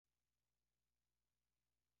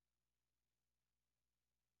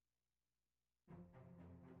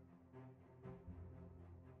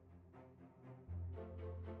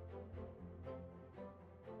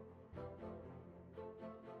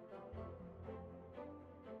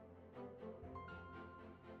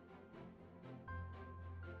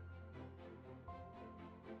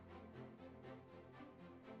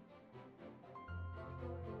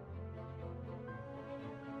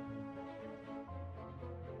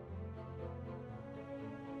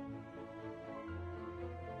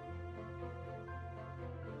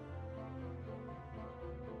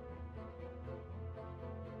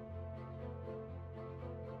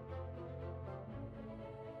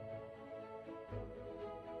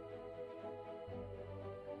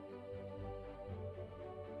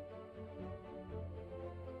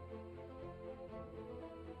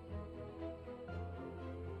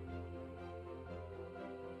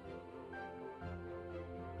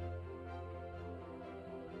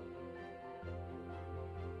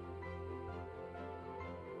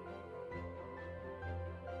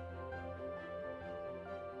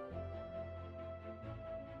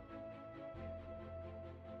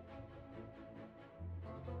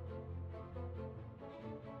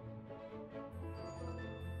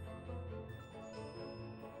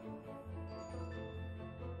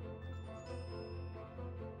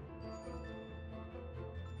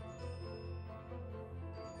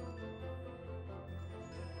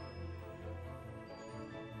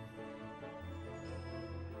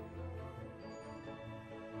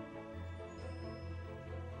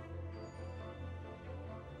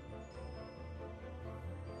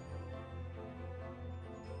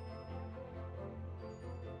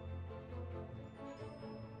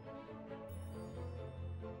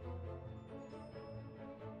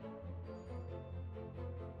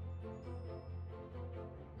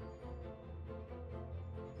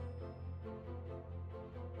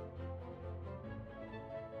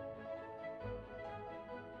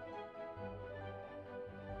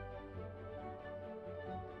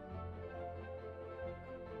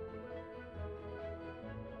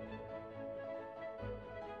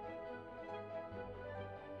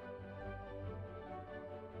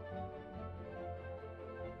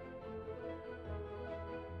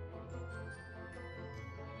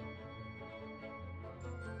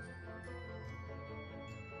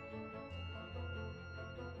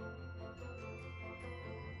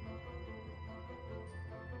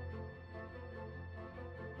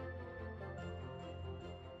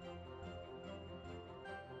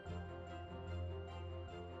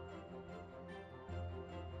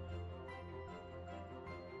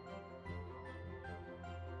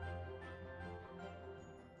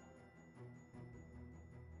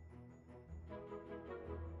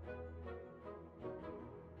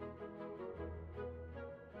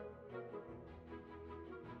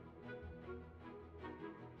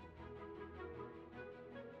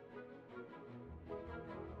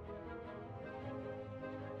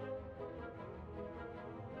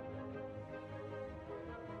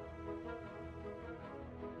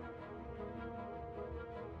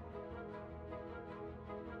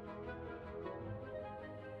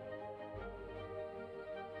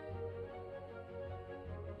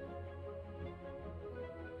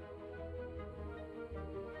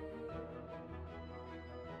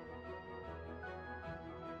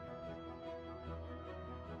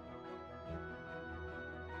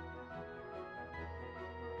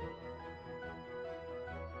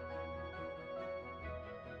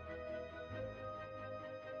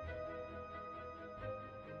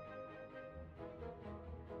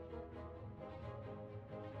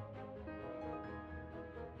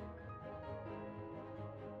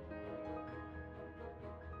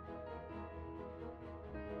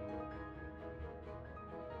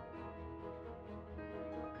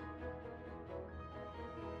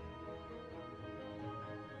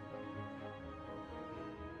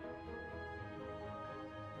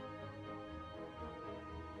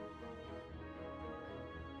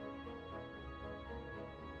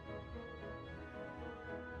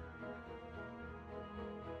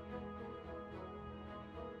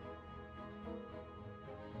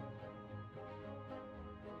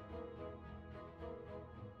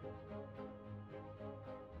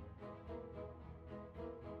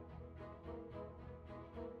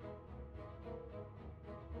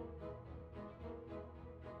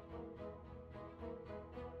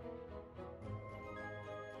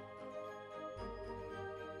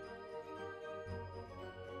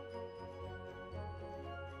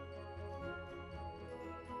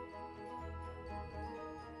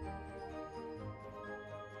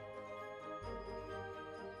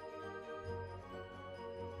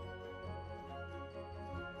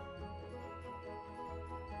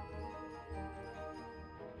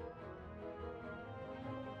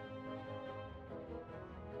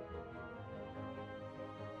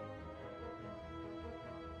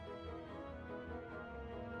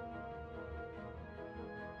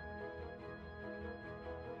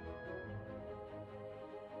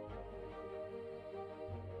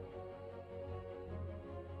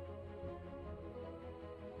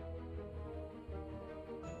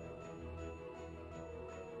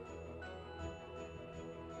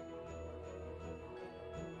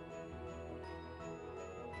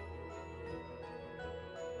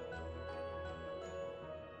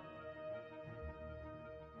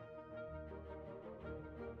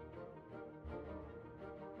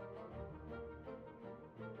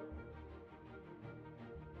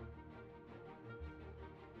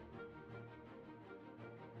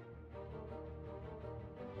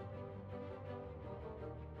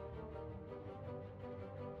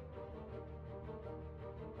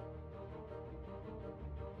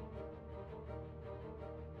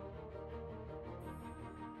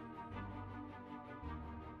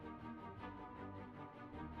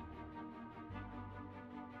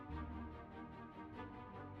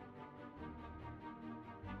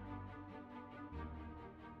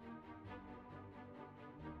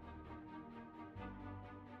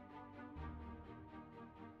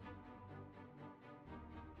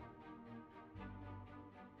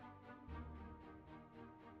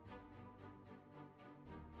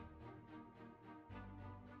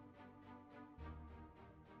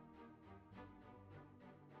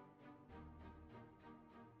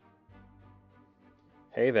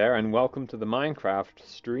Hey there, and welcome to the Minecraft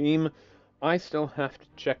stream. I still have to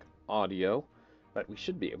check audio, but we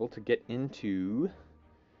should be able to get into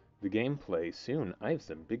the gameplay soon. I have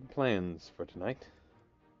some big plans for tonight.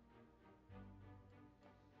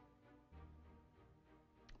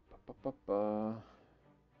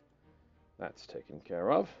 That's taken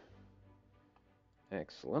care of.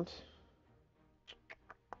 Excellent.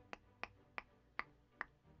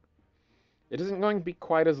 It isn't going to be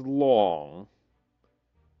quite as long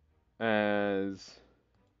as...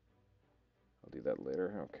 I'll do that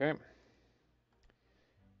later, okay.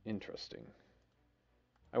 Interesting.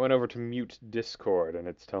 I went over to mute Discord, and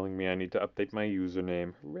it's telling me I need to update my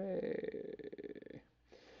username. Hooray!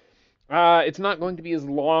 It's not going to be as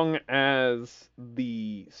long as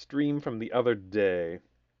the stream from the other day.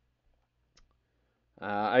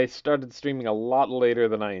 I started streaming a lot later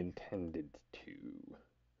than I intended to.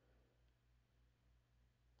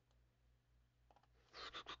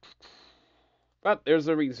 But there's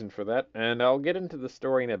a reason for that, and I'll get into the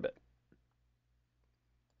story in a bit.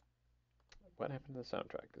 What happened to the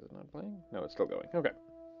soundtrack? Is it not playing? No, it's still going. Okay.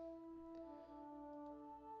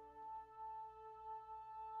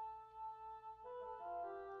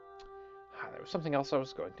 There was something else I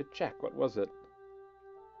was going to check. What was it?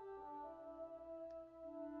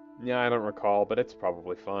 Yeah, I don't recall, but it's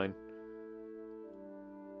probably fine.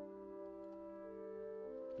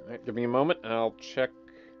 Alright, give me a moment, and I'll check.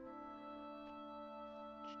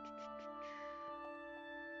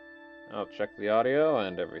 I'll check the audio,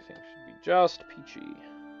 and everything should be just peachy.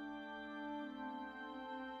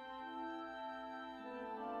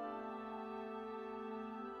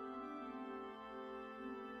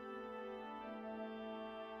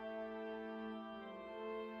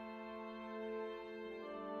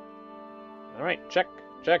 Alright, check,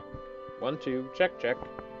 check. 1, 2, check, check.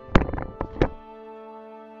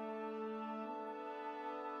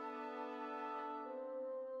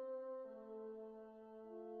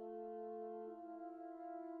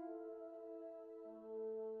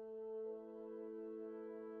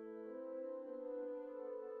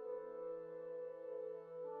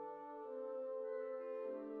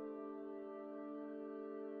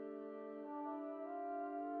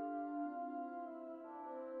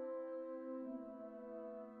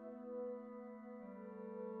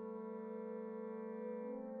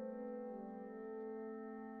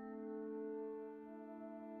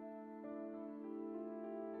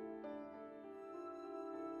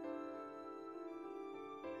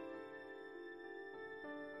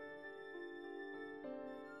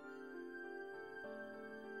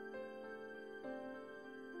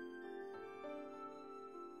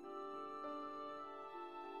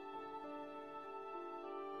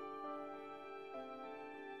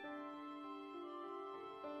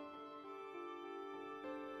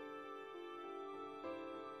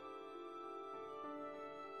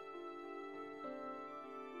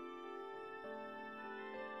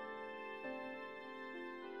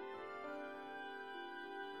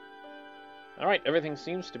 Alright, everything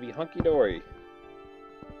seems to be hunky-dory.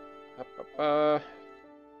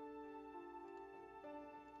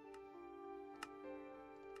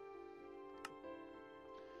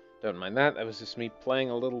 Don't mind that. That was just me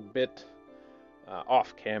playing a little bit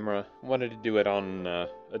off camera. Wanted to do it on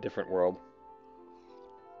a different world.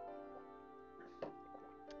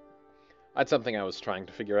 That's something I was trying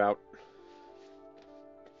to figure out.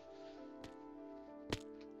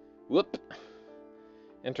 Whoop.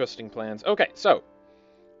 Interesting plans. Okay, so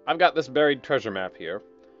I've got this buried treasure map here.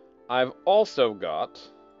 I've also got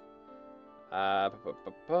a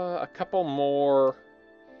couple more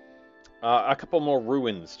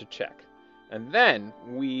ruins to check, and then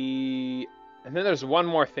there's one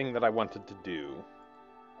more thing that I wanted to do,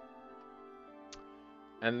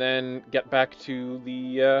 and then get back to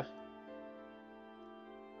the.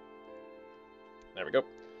 There we go.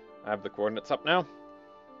 I have the coordinates up now.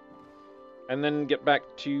 And then get back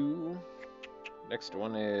to... Next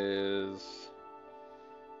one is...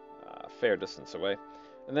 a fair distance away.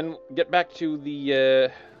 And then get back to the...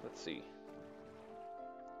 let's see.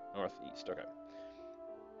 Northeast, okay.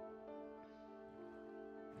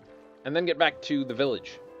 And then get back to the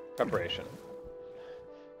village preparation.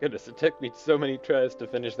 Goodness, it took me so many tries to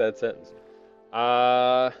finish that sentence.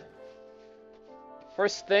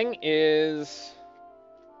 First thing is...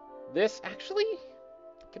 this, actually...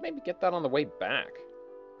 I could maybe get that on the way back.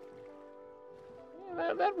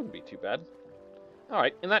 Yeah, that wouldn't be too bad.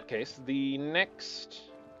 Alright, in that case, the next...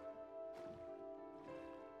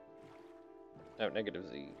 Oh, negative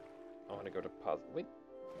Z. I want to go to positive... Wait.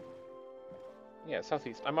 Yeah,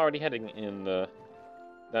 southeast. I'm already heading in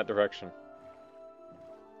that direction.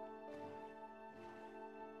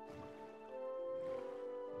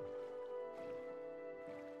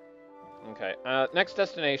 Okay, next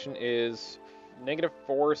destination is negative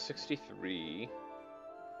 463,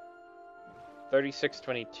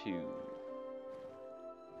 3622.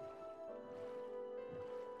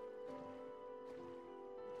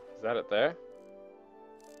 Is that it there?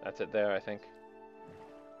 That's it there, I think.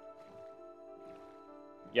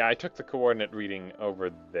 Yeah, I took the coordinate reading over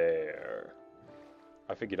there.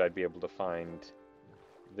 I figured I'd be able to find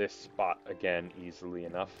this spot again easily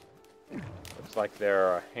enough. Looks like there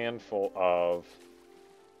are a handful of...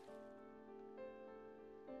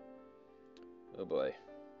 Oh boy.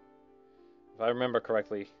 If I remember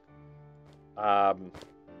correctly,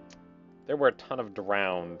 there were a ton of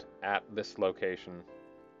drowned at this location.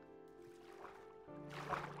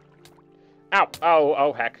 Ow! Oh,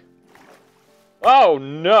 oh heck. Oh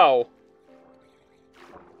no!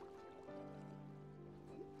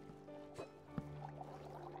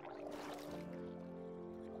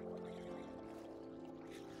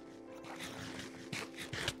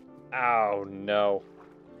 Oh no.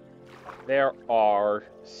 There are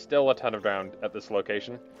still a ton of drowned at this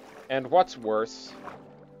location. And what's worse...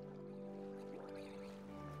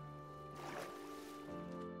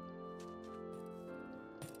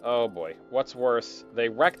 Oh boy. What's worse, they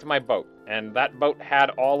wrecked my boat. And that boat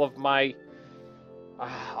had all of my...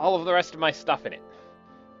 all of the rest of my stuff in it.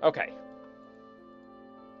 Okay.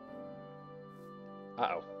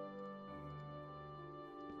 Uh-oh.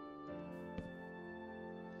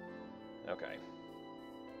 Okay.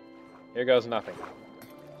 Here goes nothing.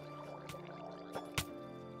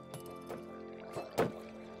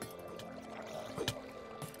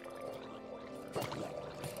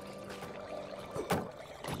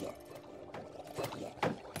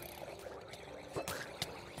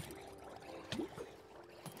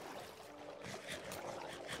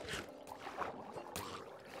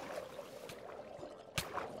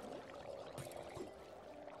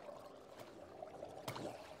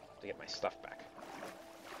 To get my stuff back.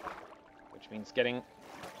 Which means getting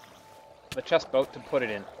the chest boat to put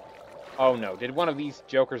it in. Oh no, did one of these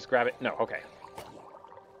jokers grab it? No, okay.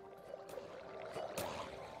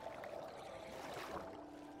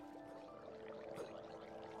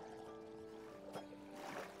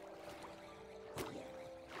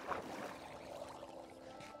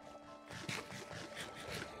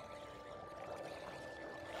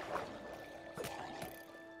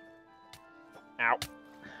 Ow.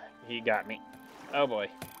 He got me. Oh boy.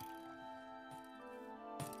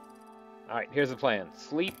 Alright, here's the plan.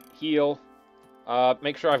 Sleep, heal,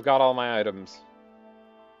 make sure I've got all my items.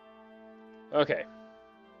 Okay.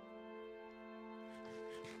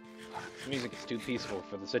 This music is too peaceful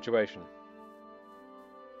for the situation.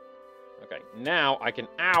 Okay, now I can,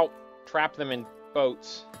 trap them in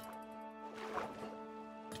boats.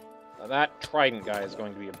 Now that trident guy is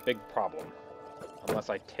going to be a big problem. Unless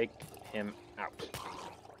I take him out.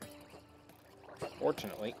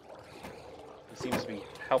 Fortunately, he seems to be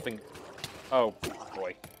helping... Oh,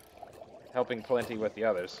 boy. Helping plenty with the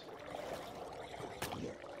others.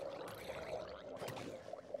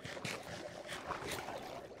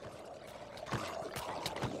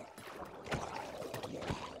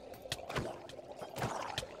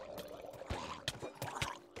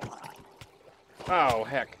 Oh,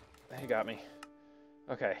 heck. He got me.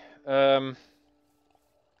 Okay, they're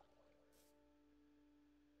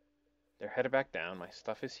headed back down. My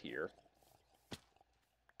stuff is here.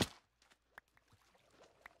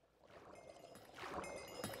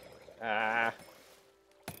 Ah.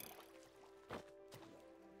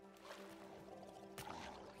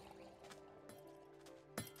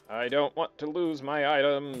 I don't want to lose my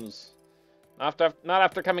items. Not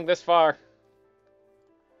after coming this far.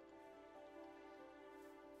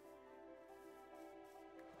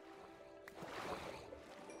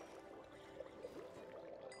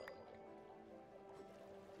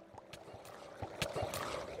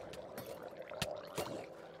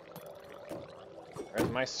 Where's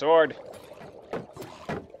my sword?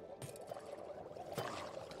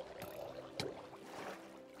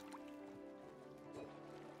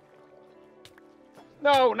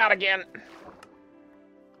 No, not again!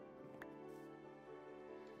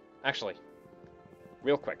 Actually,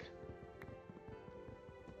 real quick.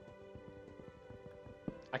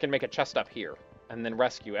 I can make a chest up here, and then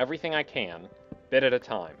rescue everything I can, bit at a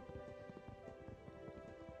time.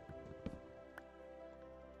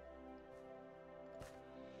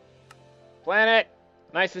 Planet!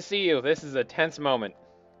 Nice to see you. This is a tense moment.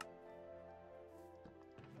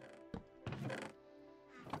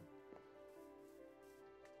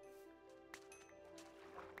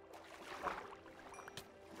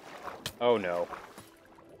 Oh no.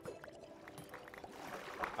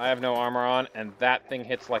 I have no armor on, and that thing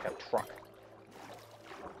hits like a truck.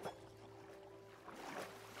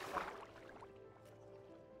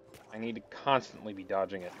 need to constantly be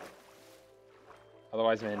dodging it.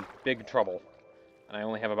 Otherwise I'm in big trouble. And I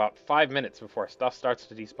only have about 5 minutes before stuff starts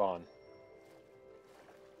to despawn.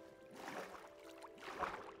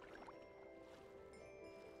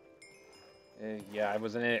 Yeah, I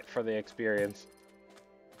wasn't in it for the experience.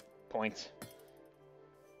 Points.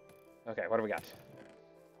 Okay, what do we got?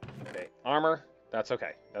 Okay, armor. That's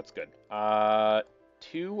okay. That's good.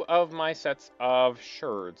 2 of my sets of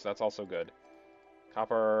sherds. That's also good.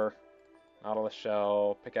 Copper, nautilus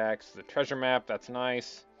shell, pickaxe, the treasure map. That's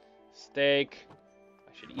nice. Steak.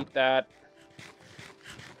 I should eat that.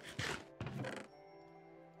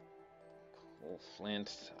 Coal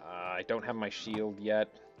flint. I don't have my shield yet.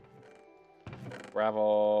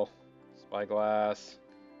 Gravel. Spyglass.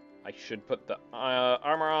 I should put the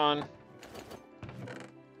armor on.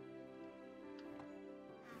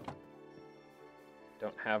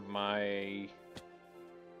 Don't have my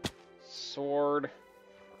sword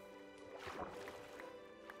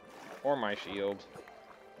or my shield.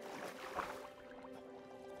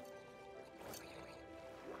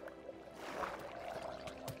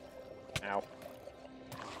 Ow.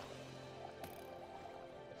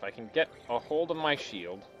 If I can get a hold of my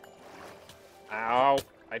shield, ow,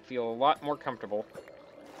 I'd feel a lot more comfortable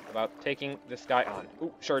about taking this guy on.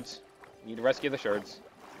 Ooh, sherds. Need to rescue the sherds.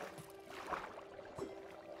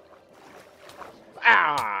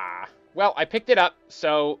 Ah! Well, I picked it up,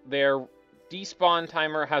 so their despawn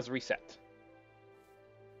timer has reset.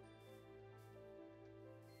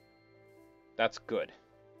 That's good.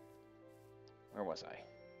 Where was I?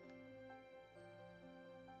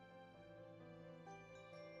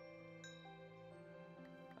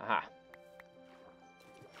 Aha.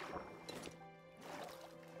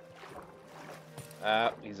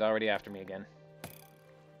 He's already after me again.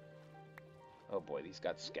 Oh boy, these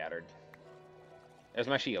got scattered. There's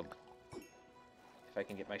my shield. If I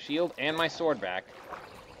can get my shield and my sword back,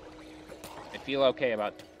 I feel okay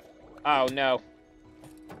about... Oh, no.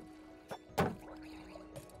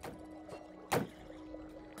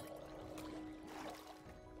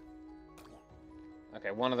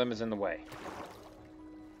 Okay, one of them is in the way.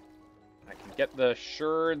 I can get the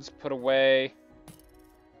sherds put away.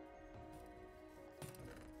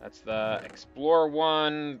 That's the Explorer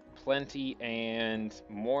one. Plenty and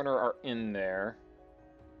Mourner are in there.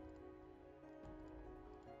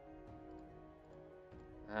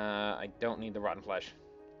 I don't need the rotten flesh.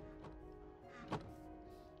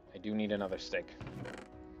 I do need another steak.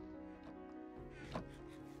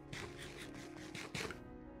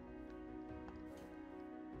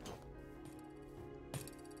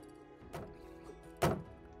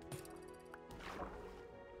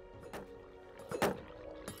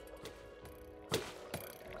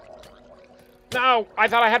 No! I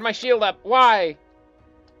thought I had my shield up. Why?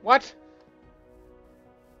 What?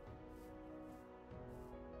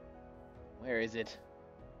 Where is it?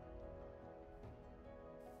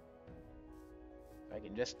 If I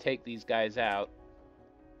can just take these guys out,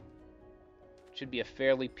 it should be a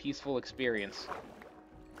fairly peaceful experience.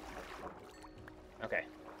 Okay.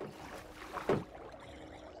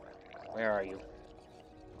 Where are you?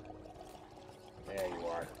 There you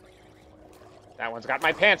are. That one's got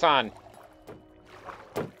my pants on!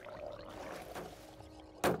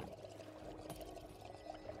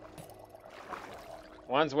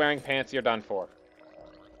 One's wearing pants, you're done for.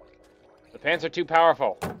 The pants are too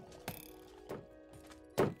powerful.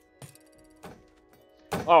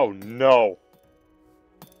 Oh no!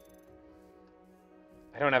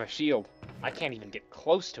 I don't have a shield. I can't even get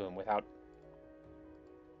close to him without...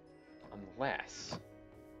 Unless...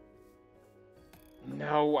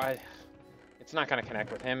 No, it's not going to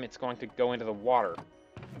connect with him. It's going to go into the water.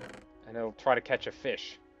 And it'll try to catch a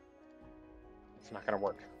fish. It's not going to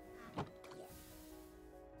work.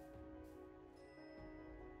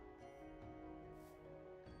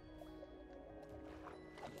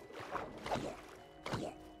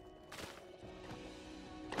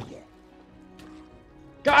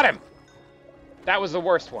 Got him! That was the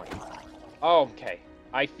worst one. Okay.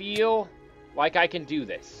 I feel like I can do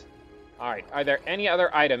this. Alright, are there any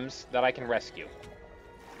other items that I can rescue?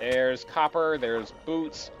 There's copper, there's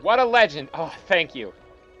boots. What a legend! Oh, thank you.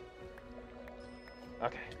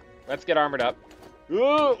 Okay, let's get armored up.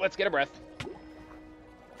 Ooh, let's get a breath.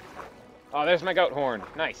 Oh, there's my goat horn.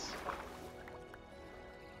 Nice.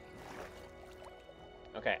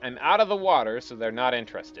 Okay, I'm out of the water, so they're not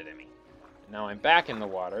interested in me. Now I'm back in the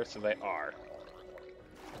water, so they are.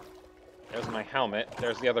 There's my helmet.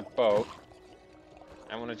 There's the other boat.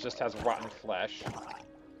 That one just has rotten flesh.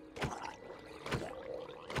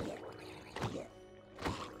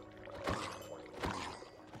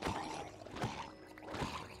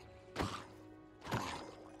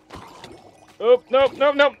 Oh, nope,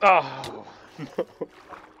 nope, nope. Oh,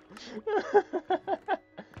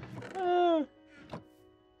 no.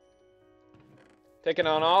 Taking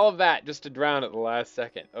on all of that just to drown at the last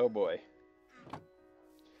second. Oh, boy.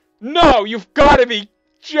 No, you've got to be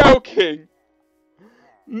joking.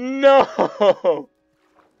 No.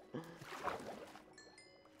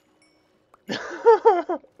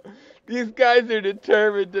 These guys are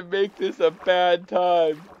determined to make this a bad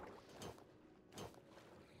time.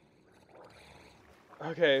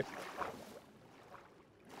 Okay.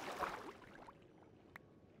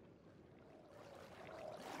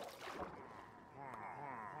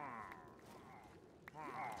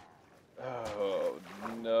 Oh,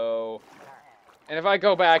 no. And if I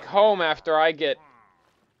go back home after I get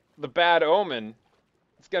the bad omen,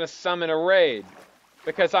 it's gonna summon a raid.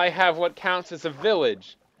 Because I have what counts as a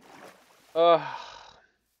village. Ugh.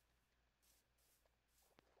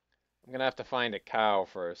 I'm gonna have to find a cow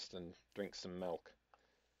first and drink some milk.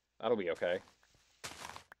 That'll be okay.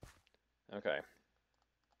 Okay.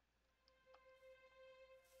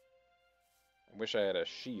 I wish I had a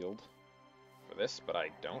shield for this, but I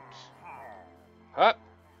don't. Huh!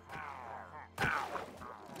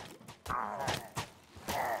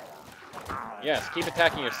 Yes, keep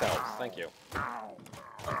attacking yourselves. Thank you.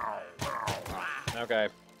 Okay.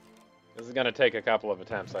 This is gonna take a couple of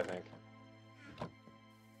attempts, I think.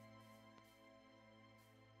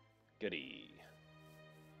 Goody.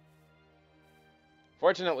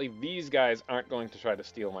 Fortunately, these guys aren't going to try to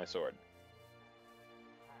steal my sword.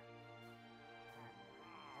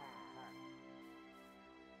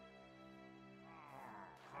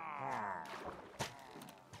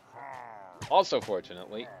 Also,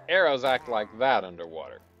 fortunately, arrows act like that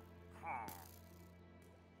underwater.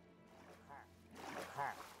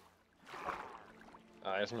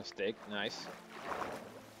 There's a mistake. Nice.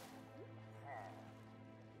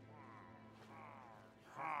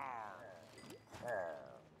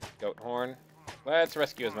 Goat horn. Let's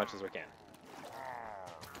rescue as much as we can.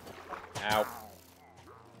 Ow.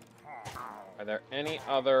 Are there any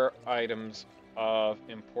other items of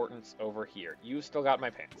importance over here? You still got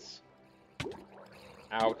my pants.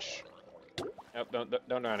 Ouch. Nope,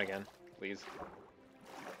 don't run again, please.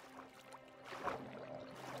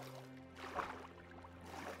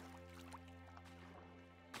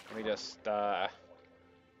 Let me just,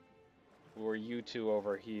 lure you two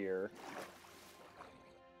over here.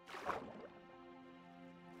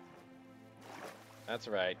 That's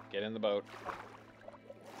right, get in the boat.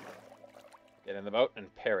 Get in the boat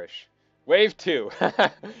and perish. Wave 2!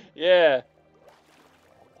 Yeah!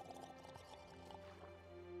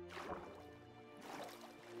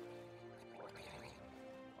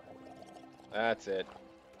 That's it.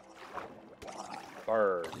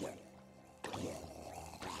 Bird.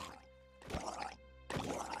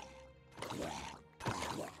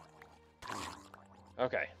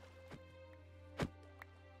 Okay.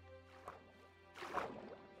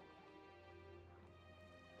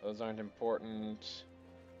 Those aren't important.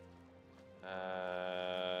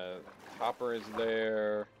 Copper is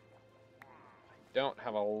there. I don't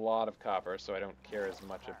have a lot of copper, so I don't care as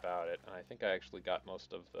much about it. And I think I actually got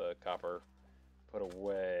most of the copper put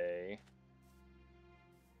away.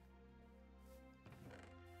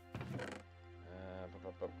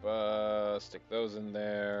 Stick those in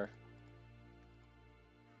there.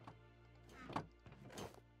 I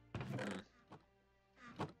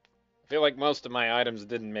feel like most of my items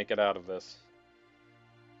didn't make it out of this.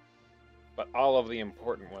 But all of the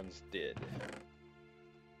important ones did.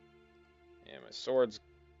 And my sword's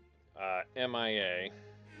MIA.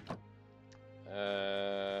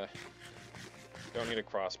 Don't need a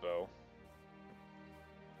crossbow.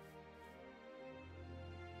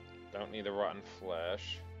 Don't need the rotten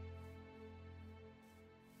flesh.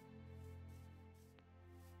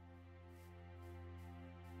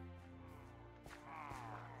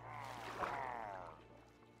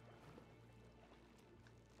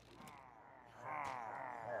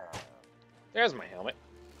 There's my helmet.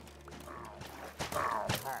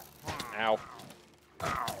 Ow.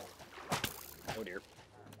 Oh dear.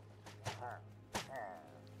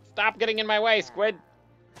 Stop getting in my way, squid!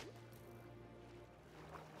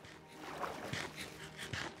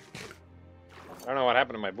 I don't know what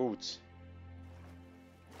happened to my boots.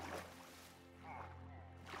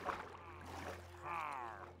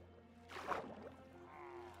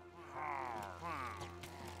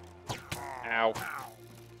 Ow.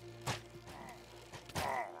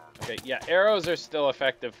 Okay, yeah, arrows are still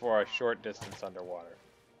effective for a short distance underwater.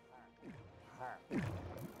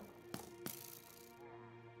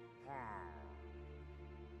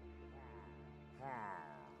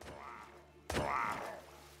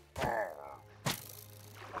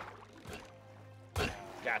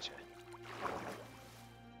 Gotcha.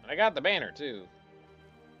 And I got the banner, too.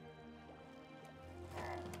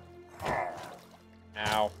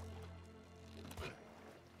 Ow.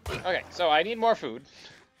 Okay, so I need more food.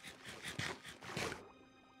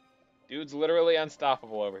 Dude's literally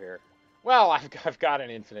unstoppable over here. Well, I've got an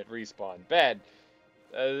infinite respawn bed.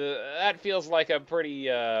 That feels like a pretty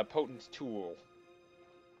potent tool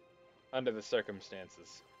under the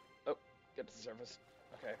circumstances. Oh, get to the surface.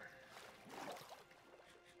 Okay.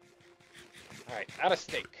 Alright, out of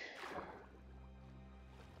steak.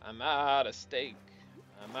 I'm out of steak.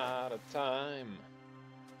 I'm out of time.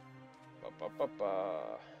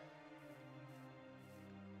 Ba-ba-ba-ba.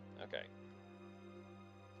 Okay.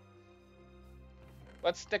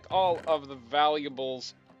 Let's stick all of the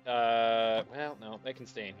valuables, well, no, they can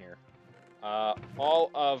stay in here.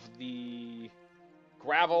 All of the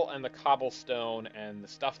gravel and the cobblestone and the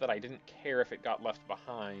stuff that I didn't care if it got left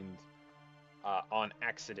behind on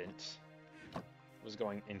accident was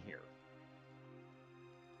going in here.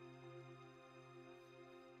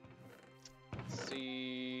 Let's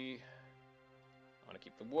see. I want to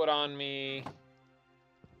keep the wood on me.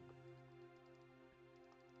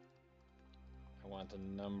 I want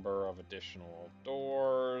a number of additional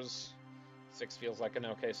doors. 6 feels like an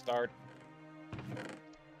okay start.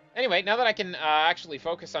 Anyway, now that I can actually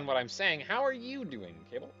focus on what I'm saying, how are you doing,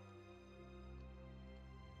 Cable?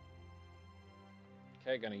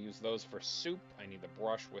 Okay, gonna use those for soup. I need the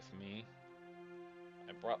brush with me.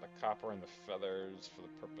 I brought the copper and the feathers for the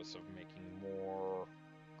purpose of making more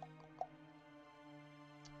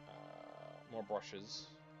brushes.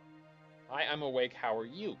 Hi, I'm awake. How are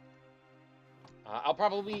you? I'll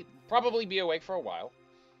probably be awake for a while.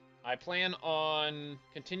 I plan on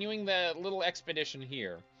continuing the little expedition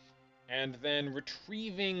here, and then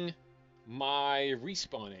retrieving my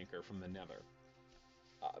respawn anchor from the Nether.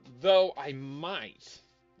 Though I might,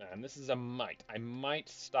 and this is a might, I might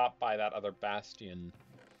stop by that other bastion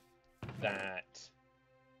that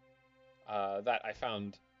I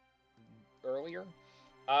found earlier.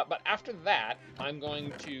 But after that, I'm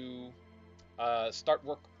going to start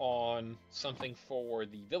work on something for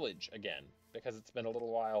the village again, because it's been a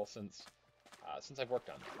little while since I've worked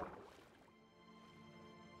on it.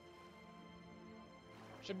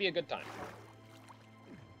 Should be a good time.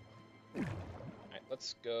 Alright,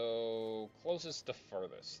 let's go closest to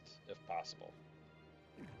furthest, if possible.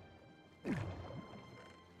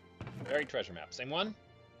 Buried treasure map. Same one?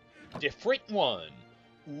 Different one!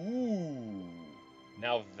 Ooh!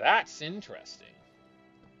 Now that's interesting.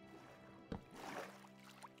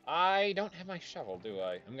 I don't have my shovel, do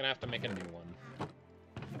I? I'm gonna have to make a new one.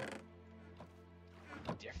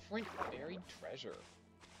 Different buried treasure.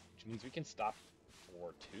 Which means we can stop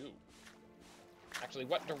for 2. Actually,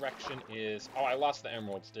 what direction is... Oh, I lost the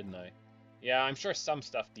emeralds, didn't I? Yeah, I'm sure some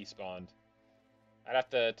stuff despawned. I'd have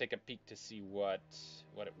to take a peek to see what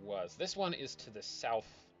it was. This one is to the southwest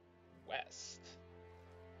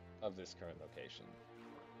of this current location.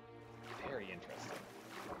 Very interesting.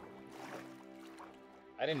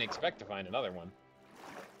 I didn't expect to find another one.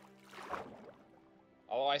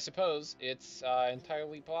 Although I suppose it's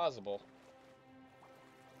entirely plausible.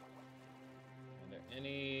 Are there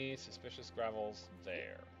any suspicious gravels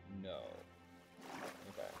there? No.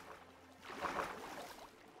 Okay.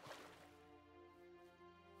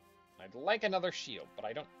 I'd like another shield, but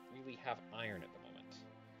I don't really have iron at the moment.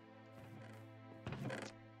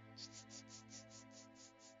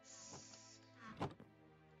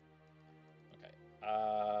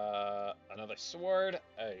 Another sword,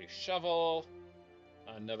 a shovel,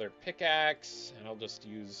 another pickaxe, and I'll just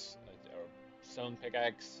use a stone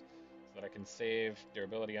pickaxe so that I can save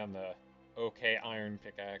durability on the okay iron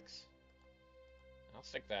pickaxe. I'll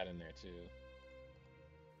stick that in there too.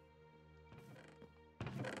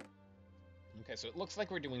 Okay, so it looks like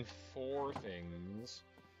we're doing 4 things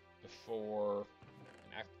before...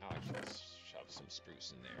 I'll actually shove some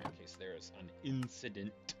spruce in there in case there is an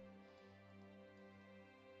incident.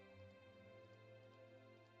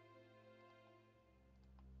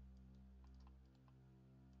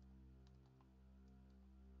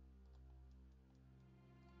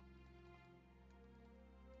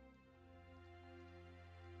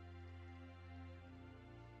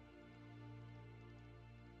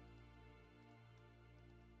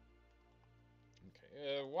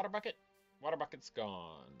 Water bucket? Water bucket's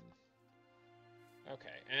gone. Okay,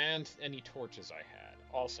 and any torches I had,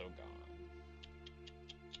 also gone.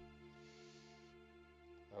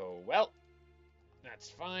 Oh, well. That's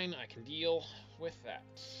fine, I can deal with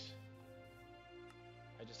that.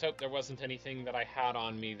 I just hope there wasn't anything that I had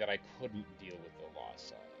on me that I couldn't deal with the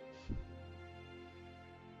loss of.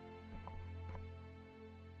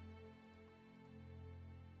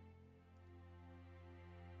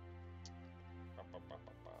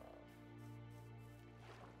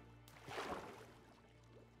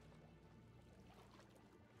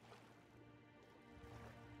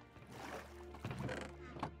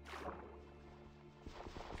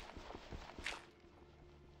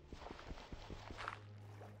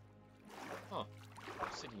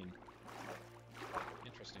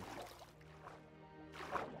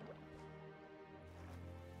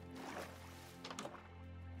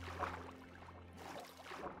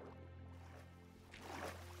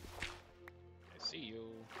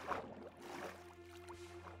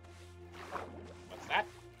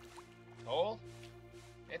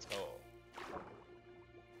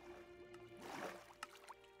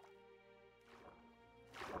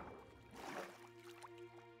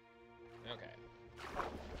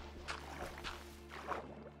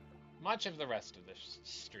 much of the rest of this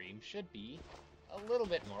stream should be a little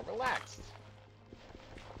bit more relaxed.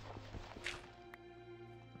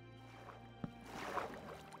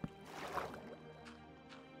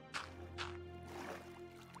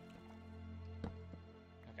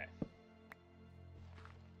 Okay.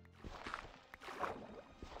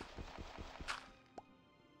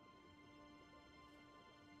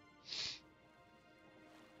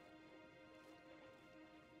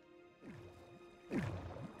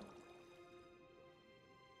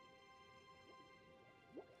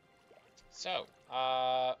 So,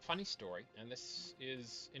 funny story, and this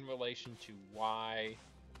is in relation to why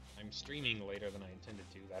I'm streaming later than I intended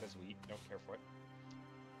to. That is wheat, don't care for it.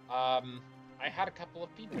 I had a couple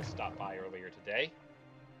of people stop by earlier today,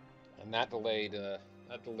 and that delayed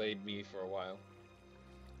me for a while.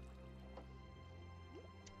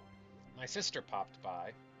 My sister popped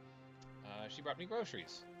by. She brought me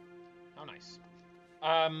groceries. How nice.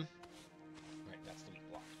 Right, that's the wheat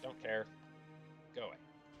block. Don't care. Go away.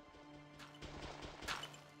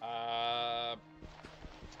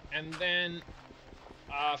 And then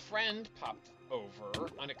a friend popped over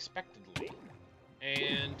unexpectedly,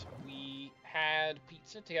 and we had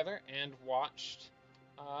pizza together and watched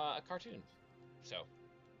a cartoon. So,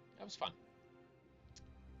 that was fun.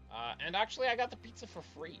 And actually, I got the pizza for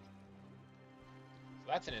free.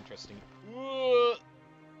 So that's an interesting... Okay.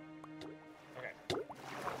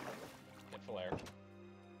 Get full air.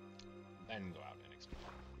 Then go out and explore.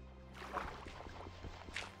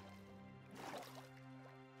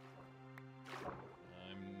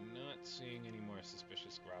 I'm not seeing any more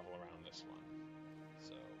suspicious gravel around this one.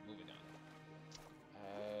 So, moving on.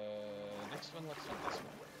 Next one, let's do this one.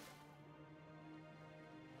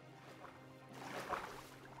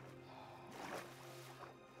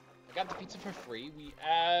 I got the pizza for free.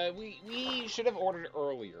 We should have ordered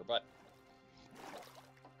earlier, but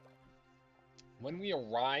when we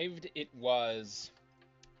arrived, it was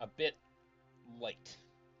a bit late.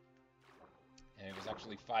 And it was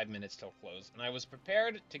actually 5 minutes till close. And I was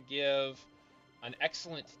prepared to give an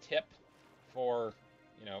excellent tip for,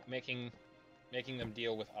 you know, making them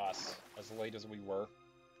deal with us as late as we were.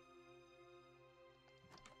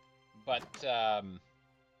 But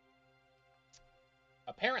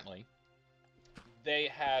apparently, they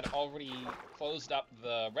had already closed up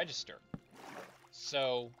the register.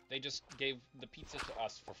 So they just gave the pizza to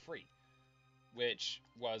us for free, which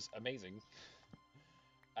was amazing.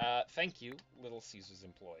 Thank you, Little Caesars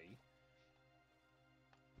employee.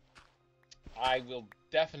 I will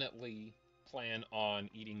definitely plan on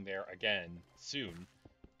eating there again soon.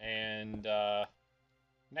 And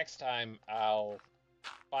next time I'll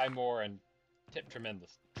buy more and tip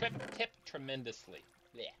tremendously.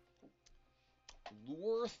 Blech.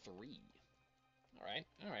 Lure 3.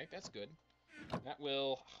 Alright, that's good. That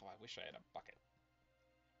will... Oh, I wish I had a bucket.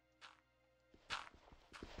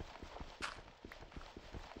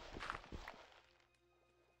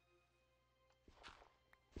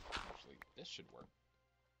 Actually, this should work.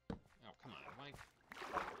 Oh, come on, Mike.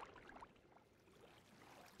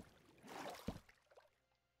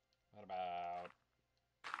 What about...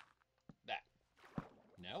 that?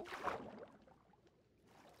 No?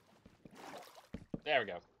 There we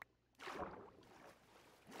go.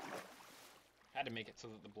 Had to make it so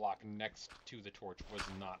that the block next to the torch was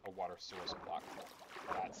not a water source block.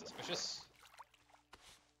 That's suspicious.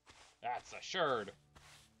 That's assured.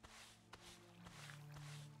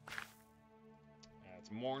 That's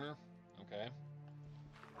Mourner. Okay.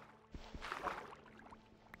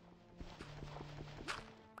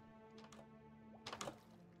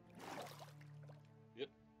 Yep.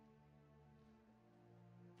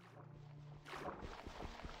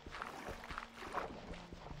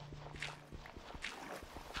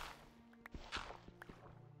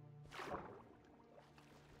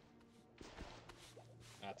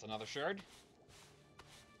 That's another shard.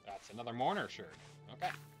 That's another Mourner shard. Okay.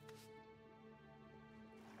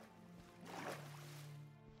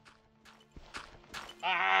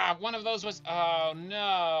 Ah, one of those was... Oh,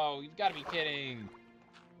 no. You've got to be kidding.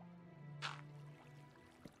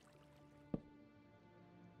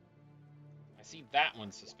 I see that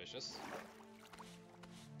one suspicious.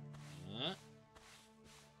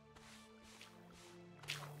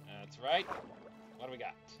 That's right. What do we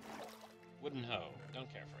got? Wooden hoe. Don't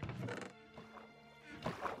care for it.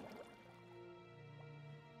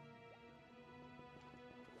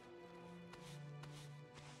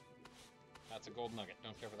 That's a gold nugget.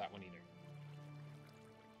 Don't care for that one either.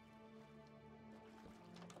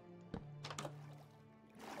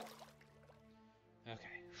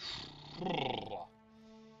 Okay.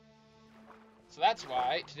 So that's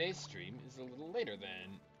why today's stream is a little later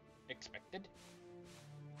than expected.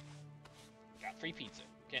 Got free pizza.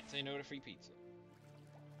 Can't say no to free pizza.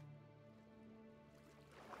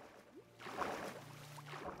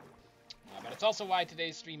 But it's also why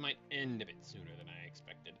today's stream might end a bit sooner than I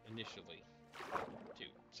expected initially, too.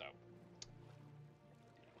 So,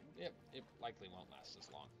 it likely won't last as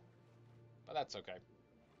long. But that's okay.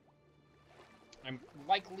 I'm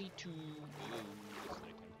likely to...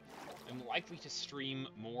 I'm likely to stream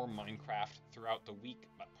more Minecraft throughout the week,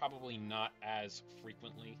 but probably not as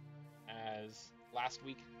frequently as last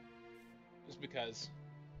week. Just because,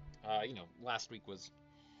 you know, last week was...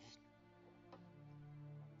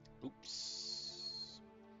 Oops.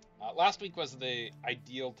 Last week was the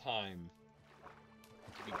ideal time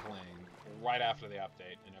to be playing, right after the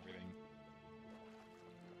update and everything.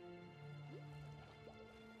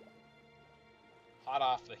 Hot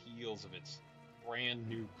off the heels of its brand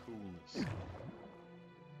new coolness.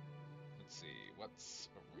 Let's see, what's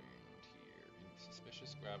around here? Any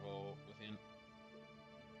suspicious gravel within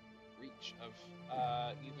reach of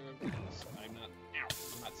either of these? I'm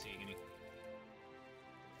not seeing any.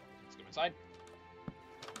 Let's go inside.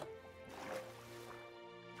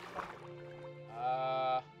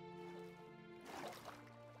 Aha.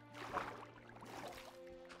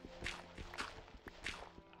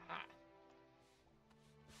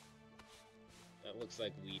 That looks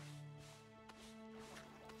like wheat.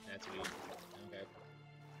 That's wheat. Okay.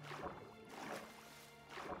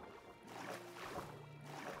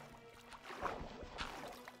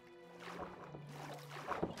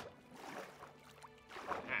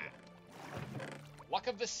 Luck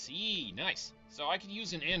of the Sea, nice. So I could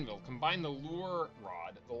use an anvil, combine the lure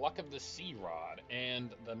rod, the Luck of the Sea rod, and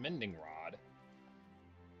the mending rod,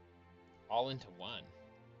 all into one.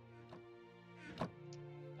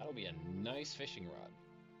 That'll be a nice fishing rod.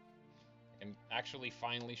 I can actually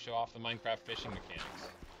finally show off the Minecraft fishing mechanics.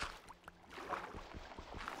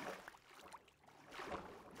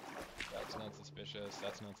 That's not suspicious,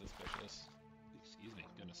 that's not suspicious. Excuse me,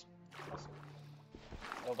 goodness.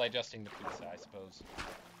 Still digesting the pizza, I suppose.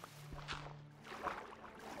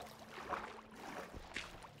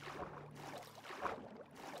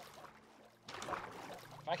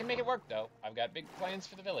 If I can make it work, though, I've got big plans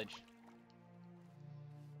for the village.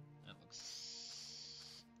 That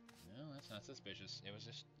looks... No, that's not suspicious. It was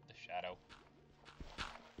just the shadow.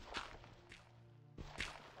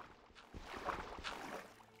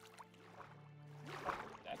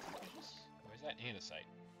 That's suspicious? Or is that andesite?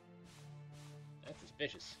 That's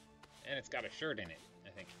suspicious. And it's got a shirt in it, I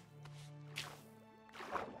think.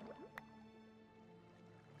 What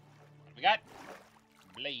do we got?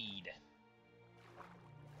 Blade.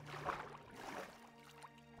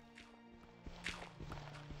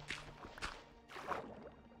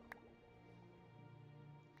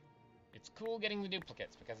 It's cool getting the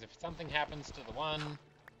duplicates, because if something happens to the one,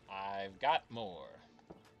 I've got more.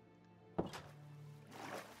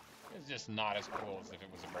 It's just not as cool as if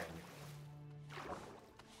it was a brand new.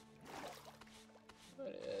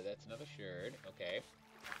 That's another shard. Okay.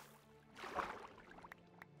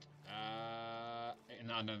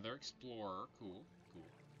 And another explorer. Cool. Cool.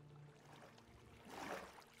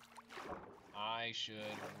 I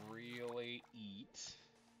should really eat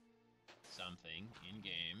something in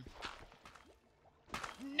game.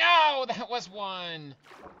 No, that was one.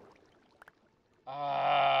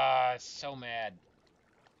 So mad.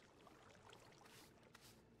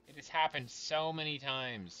 It has happened so many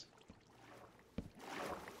times.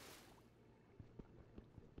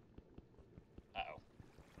 Uh-oh.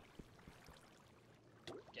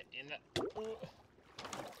 Get in the... Ooh.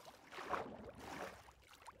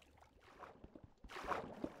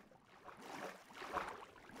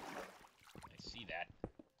 I see that.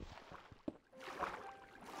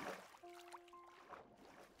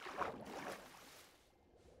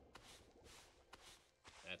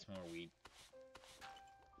 That's more weed.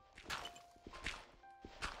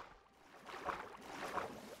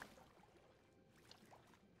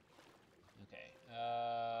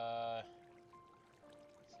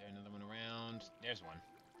 Is there another one around? There's one.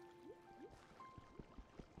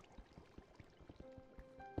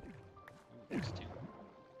 Ooh, there's two.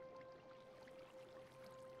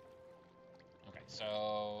 Okay,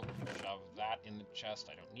 so shove that in the chest.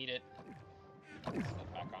 I don't need it.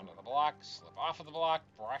 Slip back onto the block. Slip off of the block.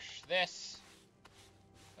 Brush this.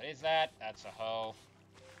 What is that? That's a hoe.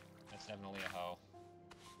 That's definitely a hoe.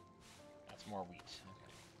 That's more wheat. Okay.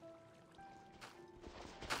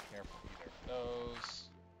 Careful either of those.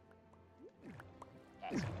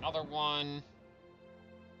 That's another one.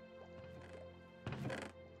 I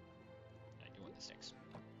do want the sticks.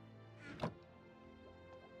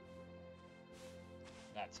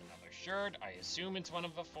 That's another assured. I assume it's one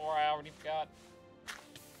of the 4 I already got.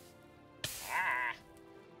 Ah!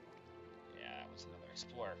 Yeah, that was another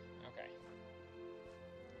explorer. Okay.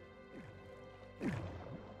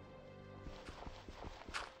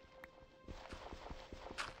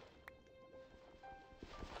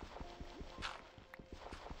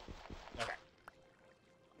 Okay.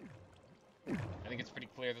 I think it's pretty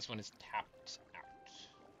clear this one is tapped out.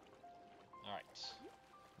 Alright.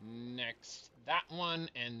 Next, that one,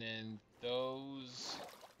 and then those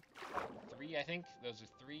 3, I think. Those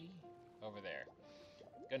are 3 over there.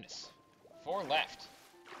 Goodness. 4 left.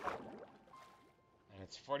 And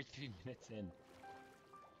it's 43 minutes in.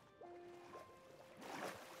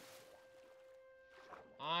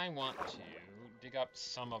 I want to dig up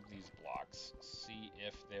some of these blocks, see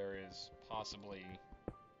if there is possibly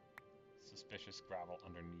suspicious gravel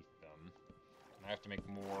underneath them. And I have to make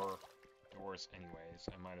more doors anyways.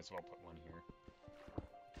 I might as well put one here.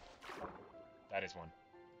 That is one.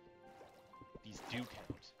 These do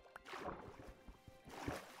count.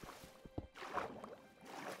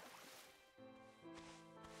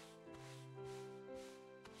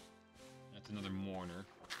 That's another mourner.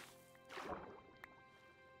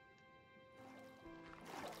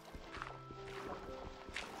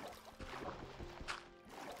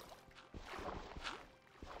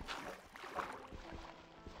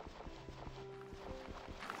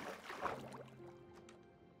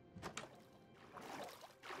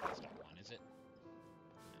 That's not one, is it?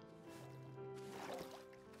 No.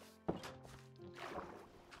 Okay.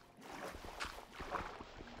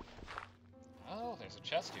 Oh, there's a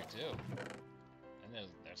chest here too. And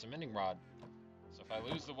there's a mending rod. So if I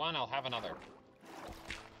lose the one, I'll have another.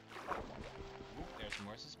 Ooh, there's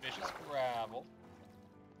more suspicious gravel.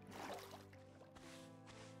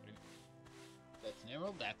 That's an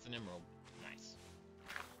emerald? That's an emerald. Nice.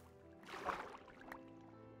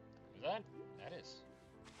 Is that? That is. Is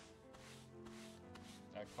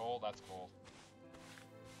that coal? That's coal.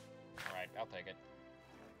 Alright, I'll take it.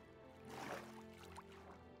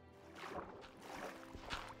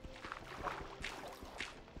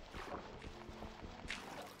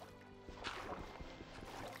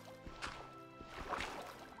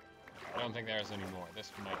 I don't think there's any more.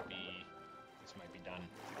 This might be done.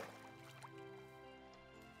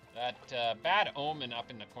 That bad omen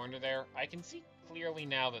up in the corner there, I can see clearly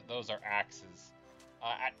now that those are axes.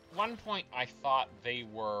 At one point, I thought they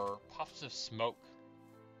were puffs of smoke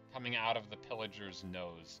coming out of the pillager's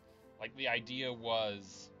nose. Like, the idea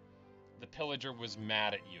was the pillager was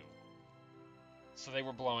mad at you, so they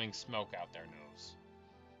were blowing smoke out their nose.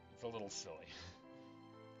 It's a little silly.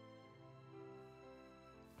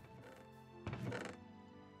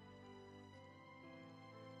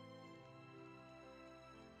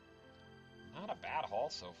 Not a bad haul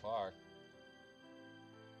so far.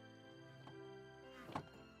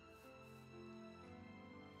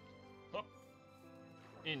 Up.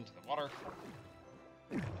 Into the water.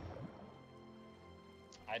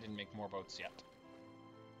 I didn't make more boats yet.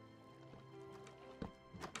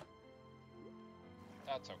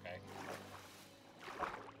 That's okay.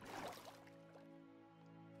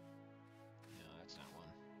 No, that's not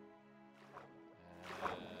one.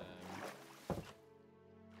 Are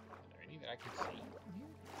there any that I can see from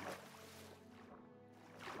here?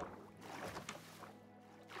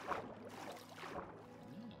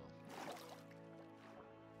 No.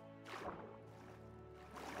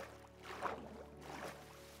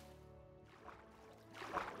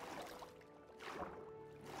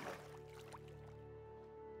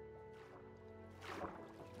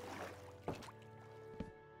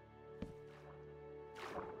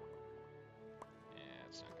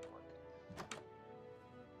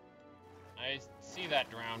 I see that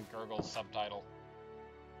drowned gurgle subtitle.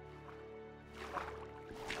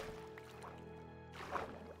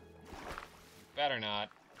 Better not.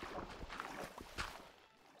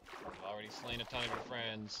 You've already slain a ton of your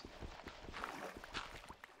friends.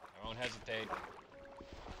 I won't hesitate.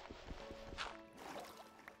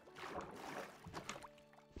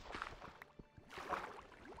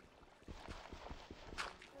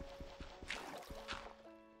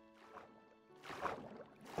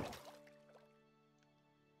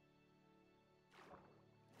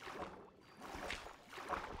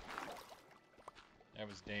 That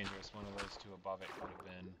was dangerous. One of those two above it could have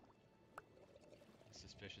been a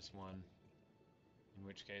suspicious one. In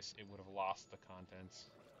which case, it would have lost the contents.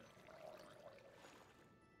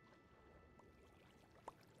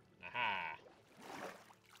 Aha!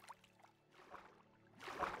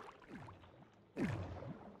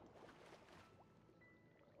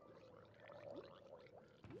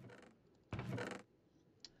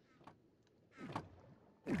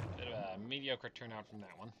 Bit of mediocre turnout from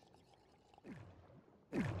that one.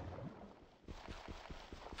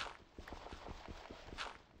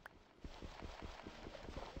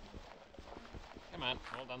 Come on,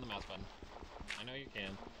 hold down the mouse button. I know you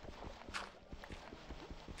can.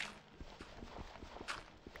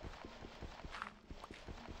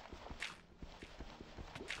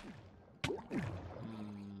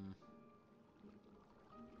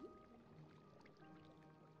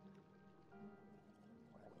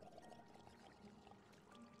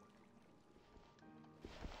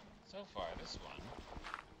 So far, this one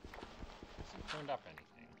hasn't turned up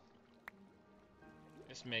anything.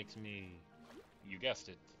 This makes me, you guessed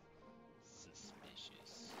it,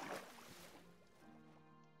 suspicious.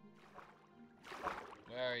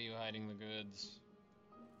 Where are you hiding the goods?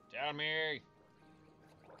 Tell me!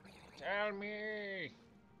 Tell me!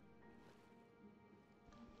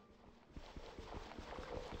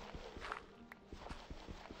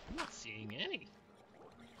 I'm not seeing any.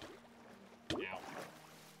 Ow.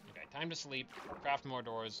 Okay, time to sleep, craft more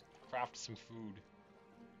doors, craft some food.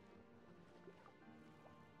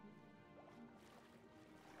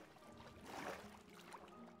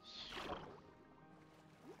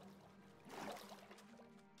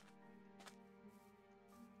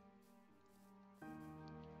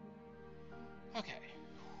 Okay.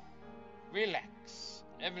 Relax.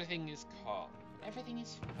 Everything is calm. Everything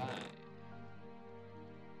is fine.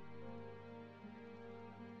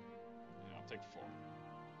 Yeah, I'll take 4.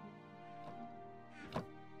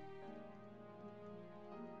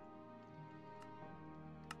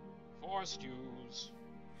 Four stews.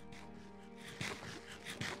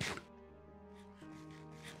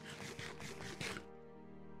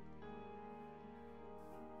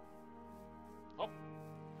 Oh.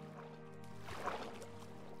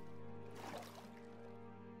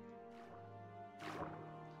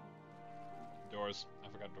 Doors. I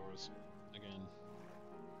forgot doors. Again.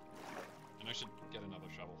 And I should get another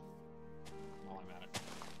shovel while I'm at it.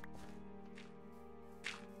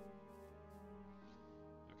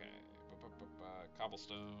 Okay.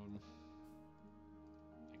 Cobblestone.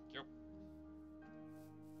 Thank you.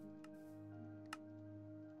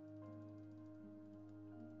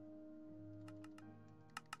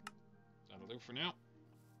 That'll do for now.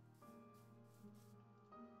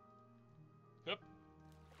 Yep.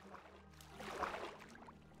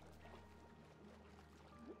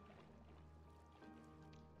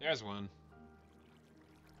 There's one.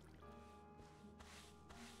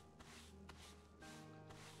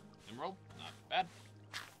 Emerald, not bad.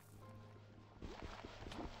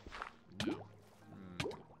 No.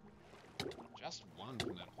 Just one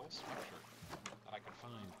from that whole structure that I could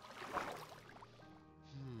find.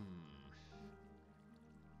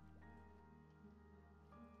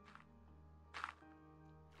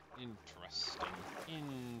 Interesting.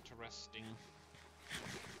 Interesting.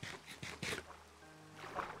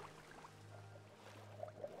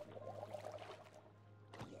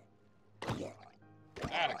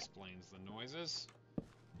 That explains the noises.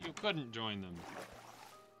 You couldn't join them.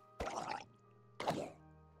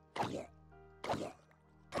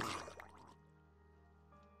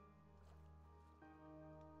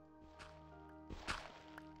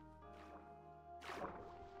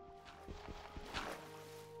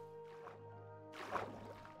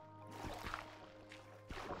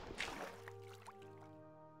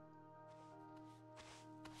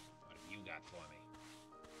 What have you got for me?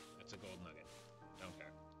 That's a gold nugget. Don't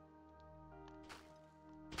care.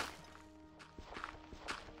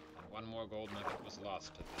 And one more gold nugget was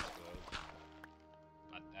lost to this globe.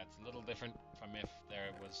 But that's a little different from if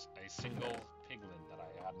there was a single piglin that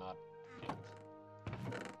I had not killed.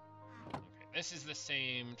 Okay, this is the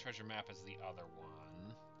same treasure map as the other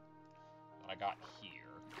one that I got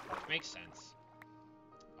here, which makes sense.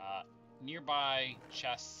 Nearby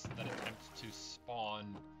chests that attempt to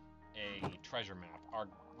spawn a treasure map are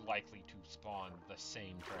likely to spawn the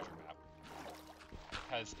same treasure map.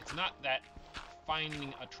 Because it's not that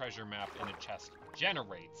finding a treasure map in a chest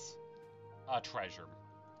generates a treasure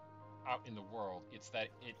out in the world. It's that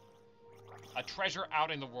a treasure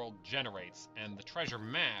out in the world generates, and the treasure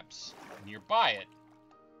maps nearby it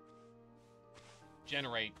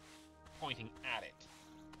generate pointing at it.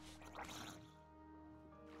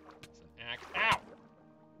 It's an axe. Ow!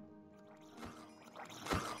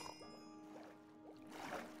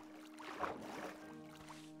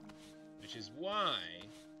 Which is why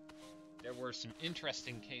there were some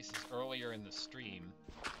interesting cases earlier in the stream,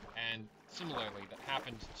 and similarly that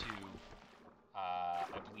happened to,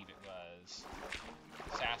 I believe it was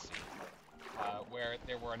Sassy, where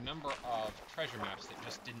there were a number of treasure maps that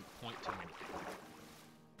just didn't point to anything.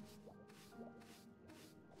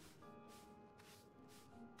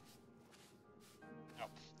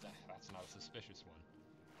 suspicious one.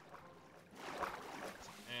 It's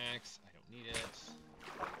an axe. I don't need it.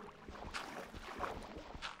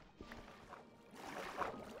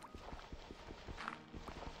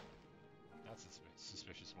 That's a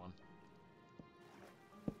suspicious one.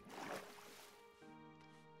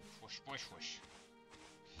 Whoosh, whoosh, whoosh.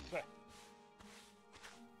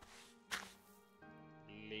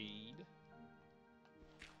 Lead.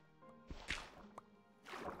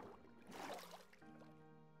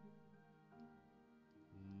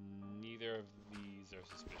 Neither of these are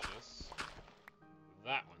suspicious.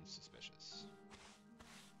 That one's suspicious.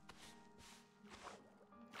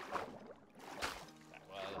 That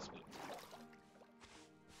was weak.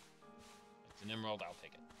 It's an emerald, I'll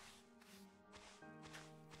take it.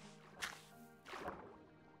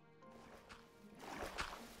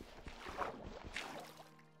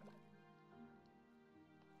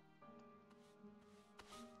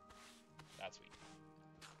 That's sweet.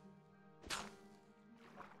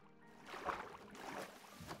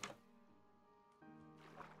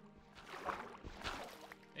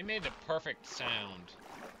 They made the perfect sound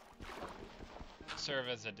to serve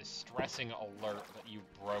as a distressing alert that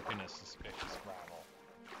you've broken a suspicious gravel.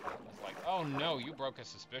 It's like, oh no, you broke a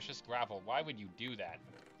suspicious gravel. Why would you do that?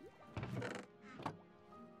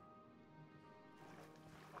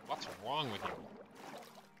 What's wrong with you?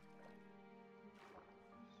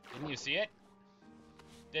 Didn't you see it?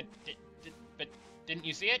 But didn't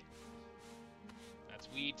you see it? That's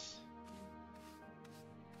wheat.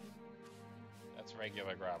 That's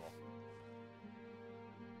regular gravel.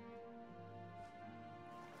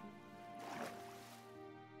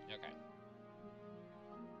 Okay.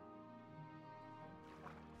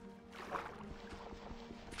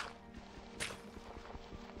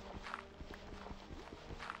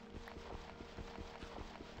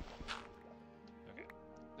 Okay.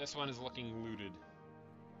 This one is looking looted.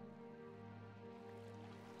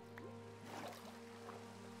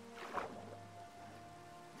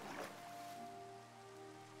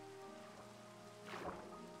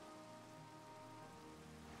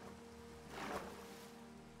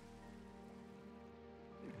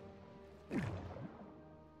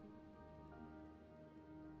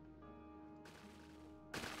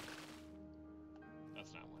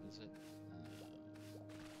 That's not one, is it? No.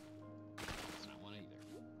 That's not one either.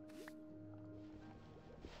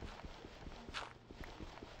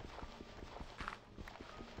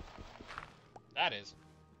 That is.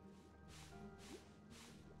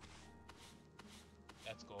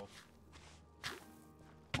 That's gold.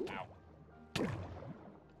 Ow.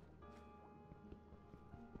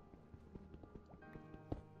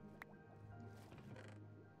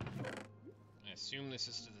 I assume this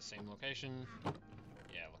is to the same location.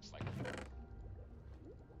 Yeah, it looks like it.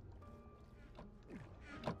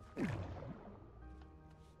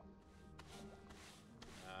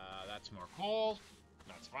 That's more coal.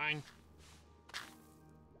 That's fine.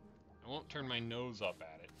 I won't turn my nose up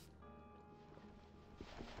at it.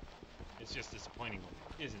 It's just disappointing when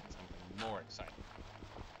it isn't something more exciting.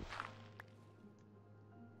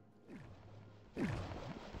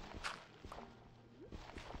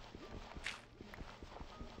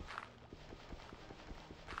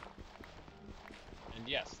 And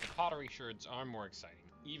yes, the pottery sherds are more exciting,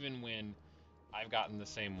 even when I've gotten the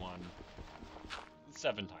same one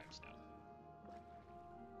 7 times now.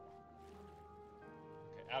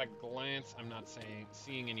 Okay, at a glance, I'm not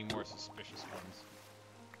seeing any more suspicious ones.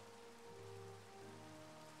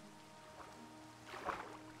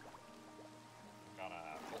 Got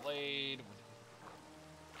a blade.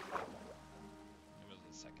 It was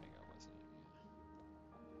a second ago, wasn't it?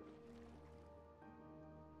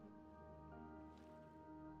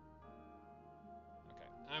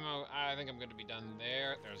 Yeah. Okay, I think I'm going to be done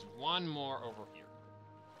there. There's one more over here.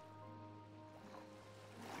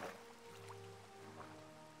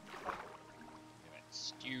 Look at that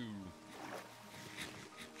stew.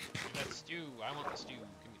 Look at that stew. I want the stew.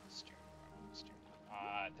 Give me the stew. I want the stew.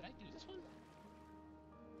 Did I do this one?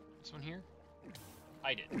 This one here?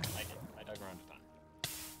 I did. I dug around a ton.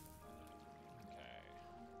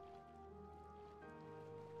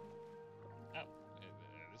 Okay. Oh,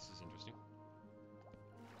 this is interesting.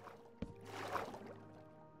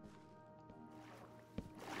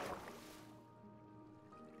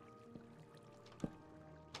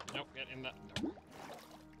 Nope, get in that door.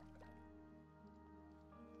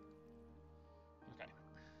 Okay.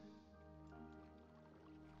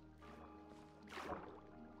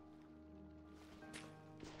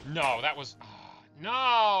 No, that was...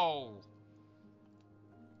 no!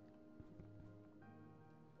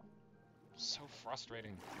 So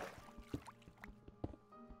frustrating.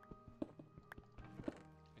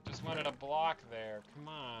 I just wanted a block there. Come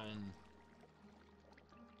on.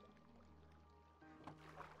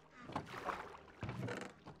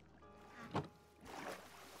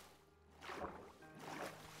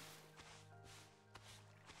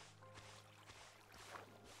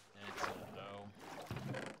 That's a hoe.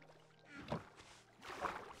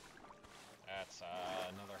 That's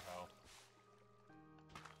another hoe.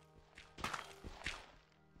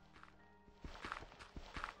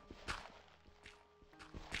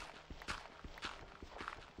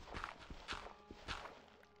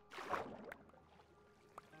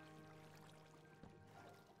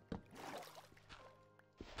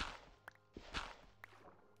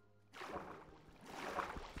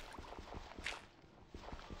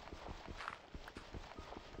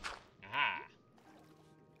 Aha!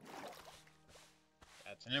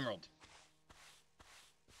 That's an emerald.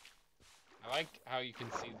 I like how you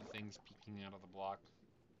can see the things peeking out of the block.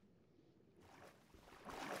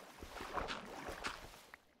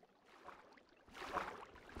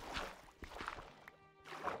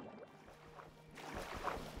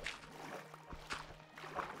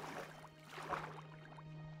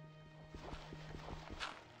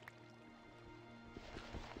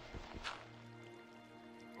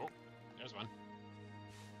 Oh, there's one.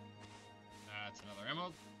 That's another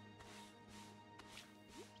emerald.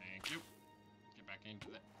 Thank you. Get back into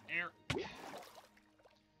the air.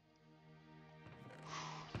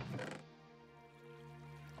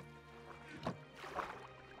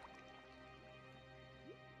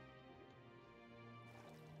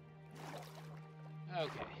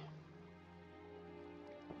 Okay.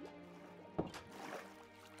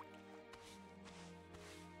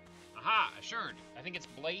 Aha! Assured. I think it's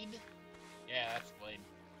Blade. Yeah, that's Blade.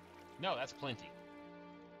 No, that's Plenty.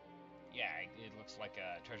 Yeah, it looks like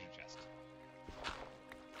a treasure chest.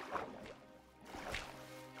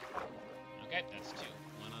 Okay, that's two.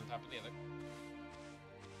 One on top of the other.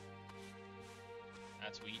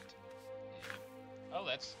 That's wheat. Oh,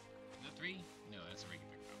 that's the three? No, that's a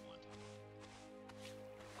regular gravel on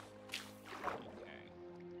top. Okay.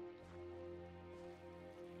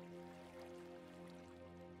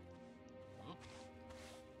 Oop.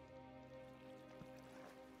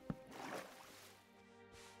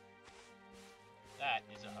 That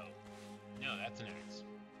is a hoe. No, that's an axe.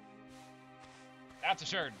 That's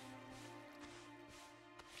assured.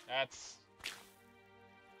 That's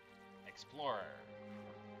Explorer.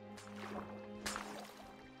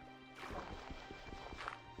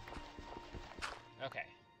 Okay.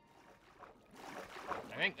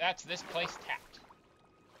 I think that's this place tapped.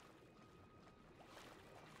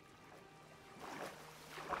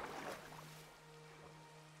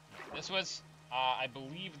 This was, I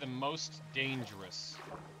believe, the most dangerous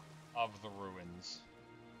of the ruins.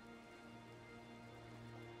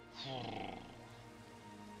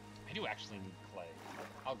 I do actually need clay.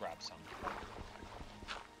 I'll grab some.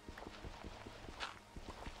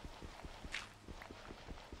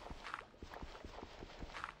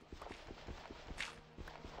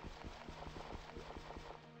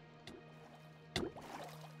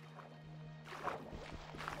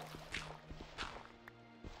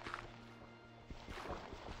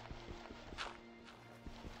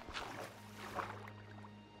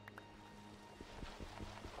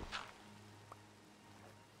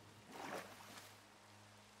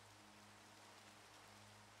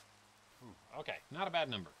 Okay, not a bad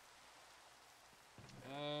number.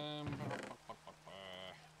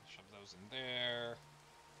 Shove those in there.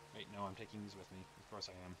 Wait, no, I'm taking these with me. Of course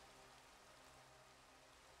I am.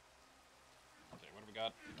 Okay, what do we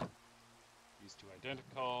got? These two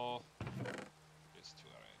identical. These two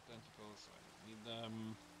are identical, so I don't need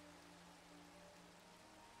them.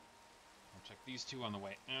 I'll check these two on the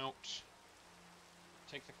way out.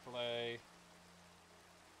 Take the clay.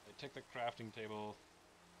 I take the crafting table.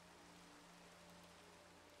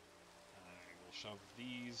 We'll shove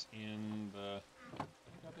these in the... We'll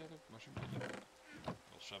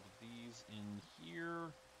shove these in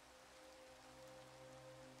here.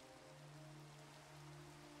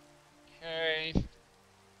 Okay.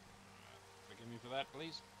 Forgive me for that,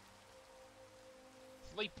 please.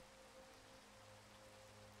 Sleep.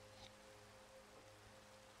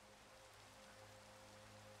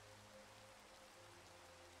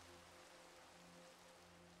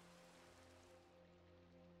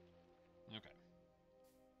 Okay.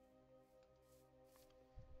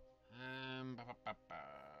 Ba, ba, ba, ba.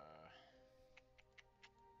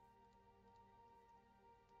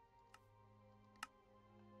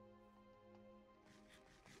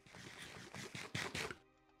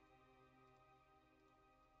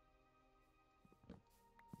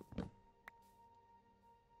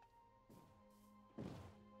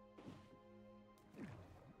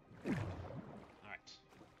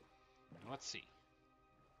 let's see.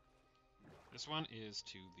 This one is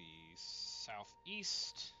to the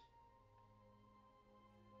southeast.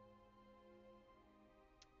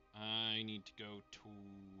 I need to go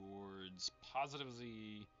towards positive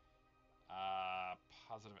Z,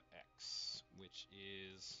 positive X, which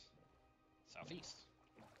is southeast.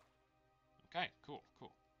 Okay, cool,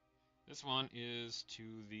 cool. This one is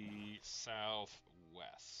to the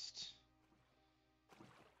southwest.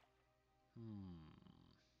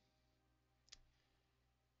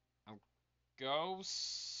 I'll go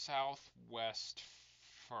southwest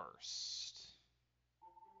first,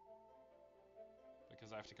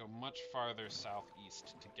 because I have to go much farther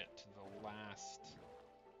southeast to get to the last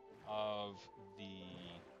of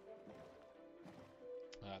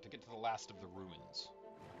the ruins.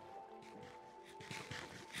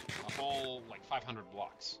 A whole, like, 500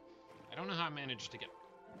 blocks. I don't know how I managed to get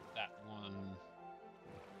that one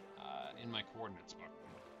in my coordinates book.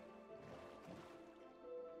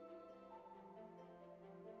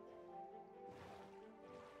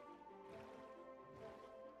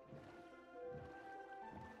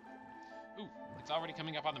 Ooh, it's already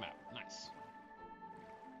coming up on the map. Nice.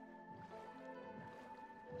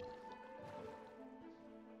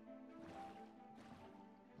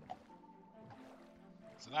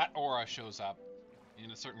 So that aura shows up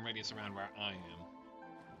in a certain radius around where I am.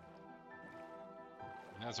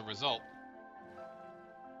 And as a result,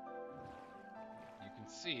 you can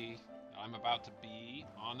see that I'm about to be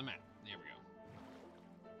on the map. There we go.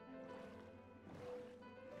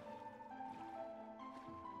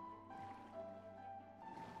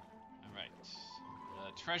 Alright.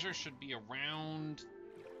 The treasure should be around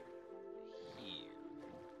here.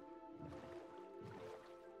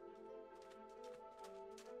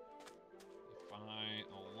 If I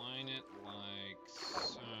align it like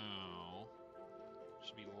so, it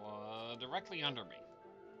should be directly under me.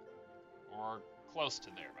 Or close to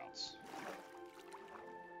thereabouts.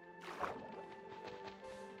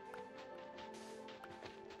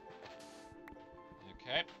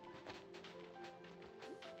 Okay.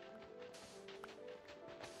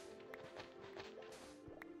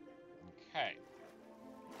 Okay.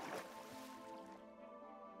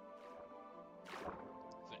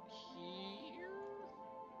 Is it here?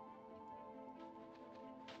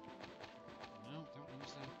 No, don't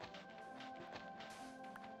use them.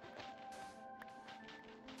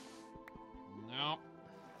 Nope.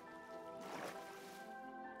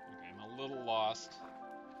 Okay, I'm a little lost.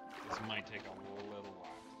 This might take a little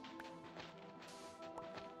while.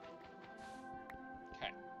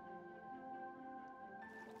 Okay.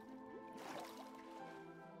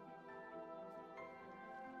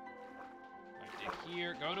 Right, dig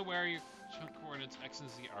here. Go to where your chunk coordinates X and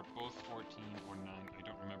Z are both 14 or 9. I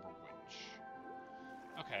don't remember which.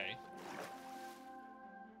 Okay.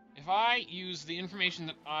 If I use the information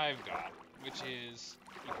that I've got, which is,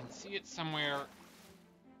 you can see it somewhere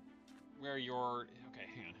where your, okay,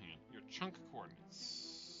 hang on, your chunk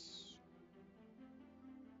coordinates,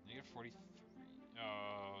 -43,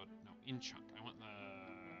 no, in chunk, I want the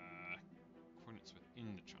coordinates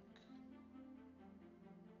within the chunk.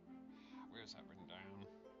 Where is that written down?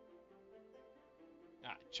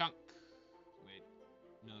 Ah, chunk, wait,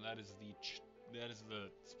 no, that is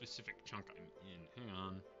the specific chunk I'm in, hang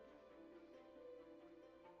on.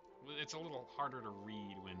 It's a little harder to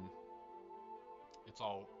read when it's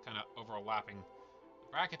all kind of overlapping.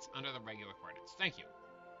 The brackets under the regular coordinates. Thank you.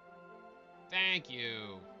 Thank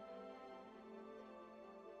you.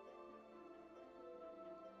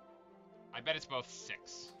 I bet it's both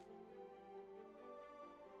 6.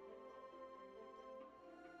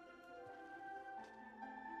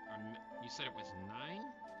 You said it was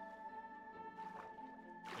 9?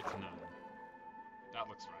 It's 9. That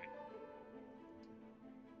looks right.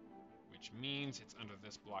 Which means it's under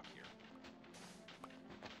this block here.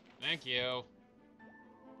 Thank you.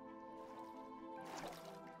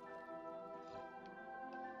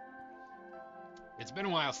 It's been a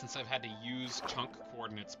while since I've had to use chunk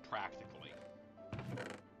coordinates practically.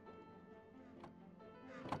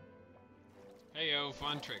 Heyo,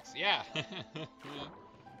 fun tricks. Yeah.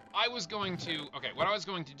 I was going to... Okay, what I was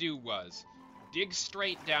going to do was dig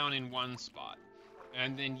straight down in one spot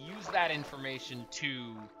and then use that information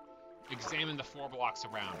to examine the 4 blocks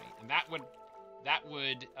around me, and that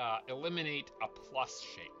would eliminate a plus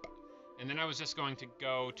shape. And then I was just going to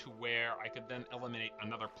go to where I could then eliminate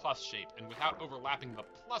another plus shape, and without overlapping the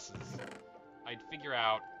pluses, I'd figure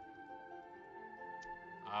out.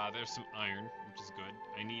 There's some iron, which is good.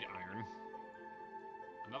 I need iron.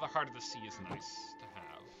 Another Heart of the Sea is nice to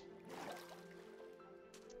have.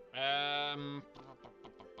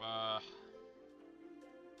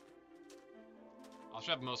 I'll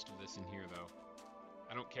shove most of this in here, though.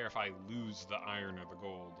 I don't care if I lose the iron or the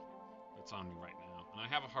gold that's on me right now. And I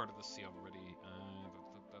have a Heart of the Sea already.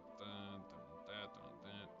 Okay.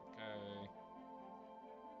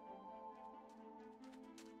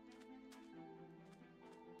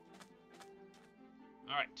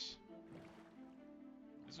 Alright.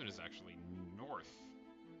 This one is actually north.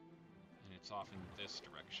 And it's off in this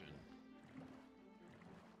direction.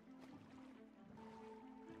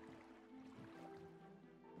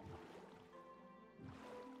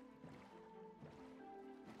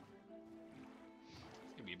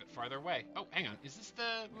 It's gonna be a bit farther away. Oh, hang on. Is this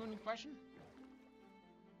the ruin in question?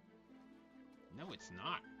 No, it's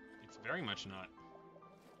not. It's very much not.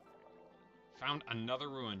 Found another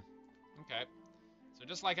ruin. Okay. So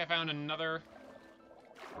just like I found another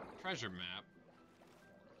treasure map.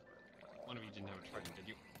 One of you didn't have a treasure, did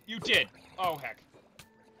you? You did! Oh, heck.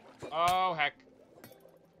 Oh, heck.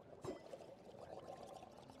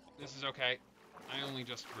 This is okay. I only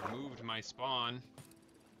just removed my spawn.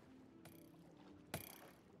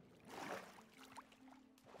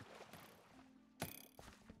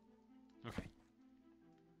 Okay.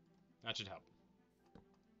 That should help.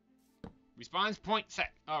 Respawns point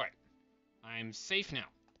set. Alright. I'm safe now.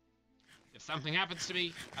 If something happens to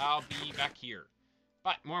me, I'll be back here.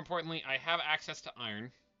 But, more importantly, I have access to iron.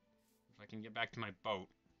 If I can get back to my boat.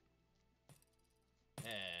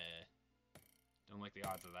 Don't like the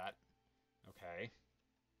odds of that. Okay.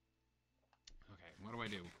 Okay, what do I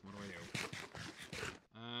do? What do I do?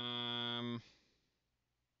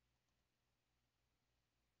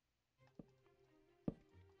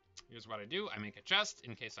 Here's what I do. I make a chest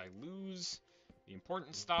in case I lose the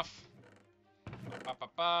important stuff.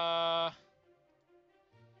 Ba-ba-ba.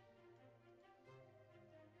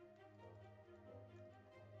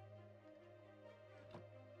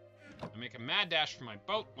 I make a mad dash for my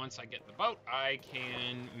boat. Once I get the boat, I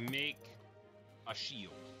can make a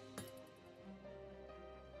shield.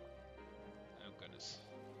 Oh, goodness.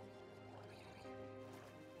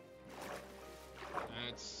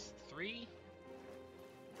 That's 3.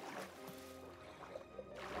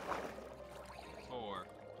 4.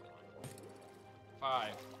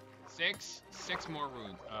 5. 6. 6 more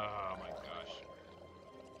runes. Oh, my gosh.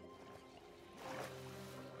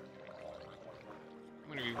 I'm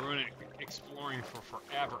gonna be ruining exploring for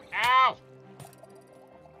forever. Ow!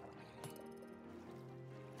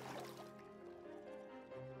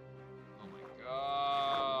 Oh my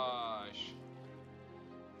gosh.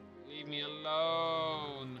 Leave me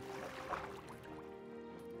alone.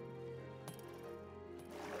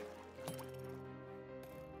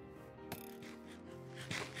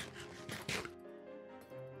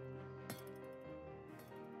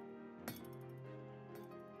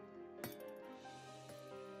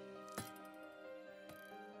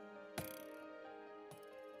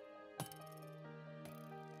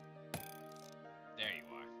 There you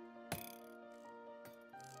are.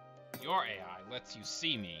 Your AI lets you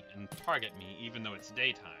see me and target me even though it's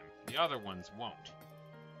daytime. The other ones won't.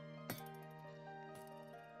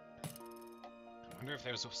 I wonder if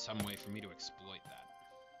there's some way for me to exploit that.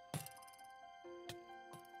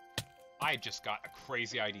 I just got a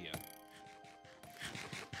crazy idea.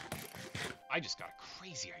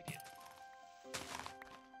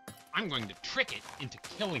 I'm going to trick it into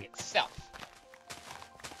killing itself.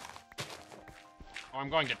 Or I'm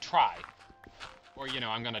going to try. Or, you know,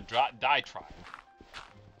 I'm going to die trying.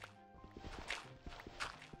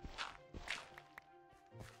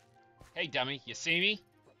 Hey, dummy, you see me?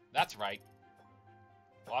 That's right.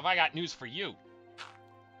 Well, have I got news for you.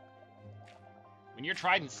 When your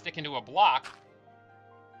tridents stick into a block,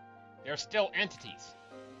 they're still entities.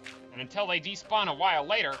 And until they despawn a while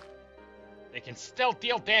later, they can still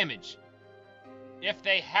deal damage. If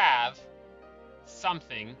they have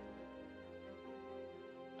something...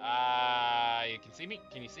 you can see me?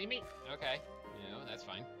 Can you see me? Okay. No, that's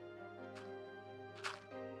fine.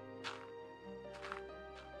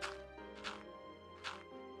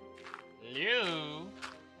 Hello?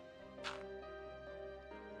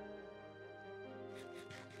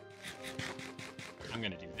 I'm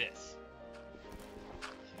gonna do this.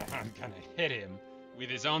 I'm gonna hit him with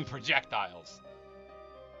his own projectiles.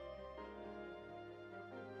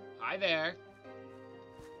 Hi there.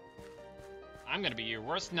 I'm gonna be your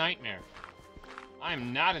worst nightmare.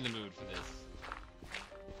 I'm not in the mood for this.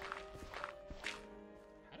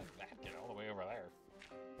 How did that get all the way over there?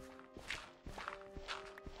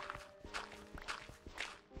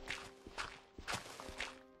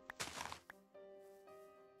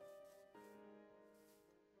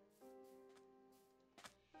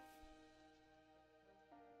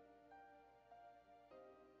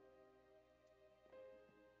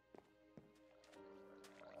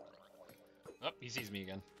 he sees me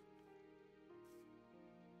again.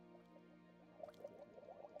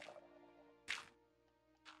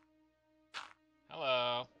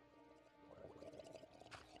 Hello.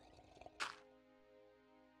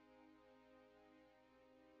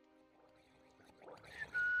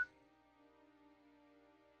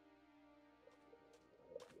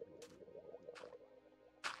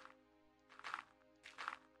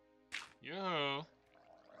 You.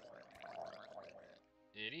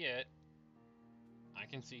 Idiot. I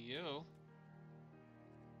can see you.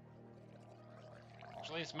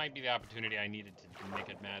 Actually, this might be the opportunity I needed to make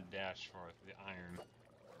a mad dash for the iron.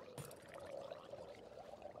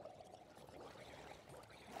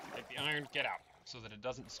 Take the iron, get out, so that it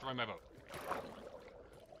doesn't destroy my boat.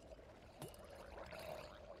 Okay,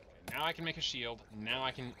 now I can make a shield. Now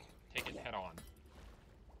I can take it head on.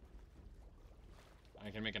 I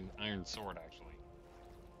can make an iron sword, actually.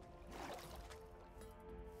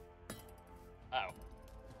 Uh-oh.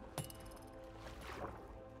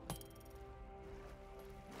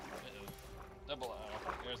 Double O.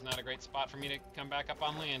 There's not a great spot for me to come back up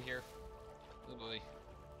on land here. Oh boy.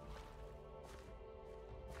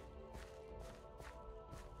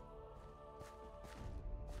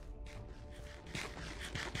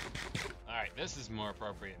 Alright, this is more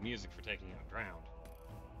appropriate music for taking out drowned.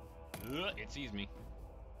 Ugh, it sees me.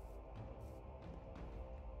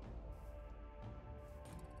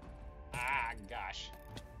 Ah, gosh.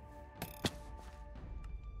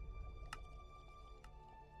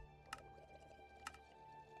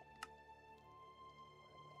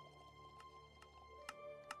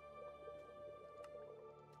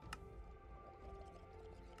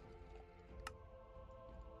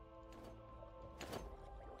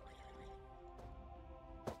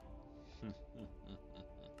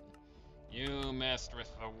 You messed with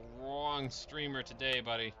the wrong streamer today,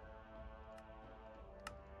 buddy.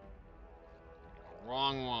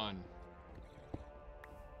 Wrong one.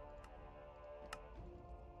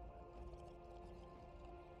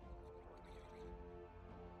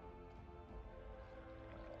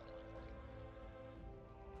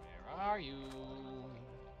 Where are you?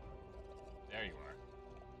 There you are.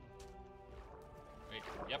 Wait,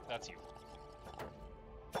 yep, that's you.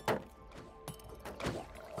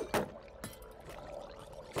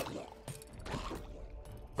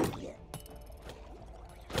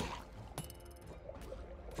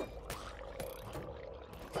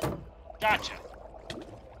 Gotcha!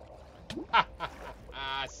 Ha ha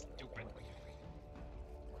ha! Stupid.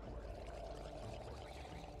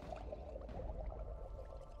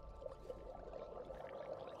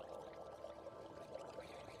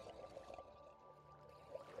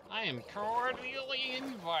 I am cordially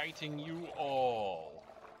inviting you all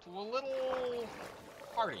to a little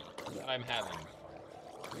party that I'm having.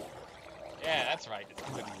 Yeah, that's right, it's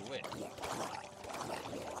gonna be lit.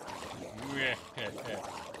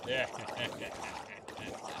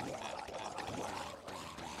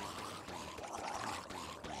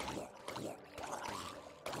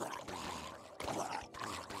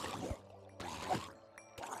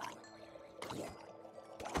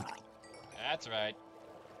 That's right.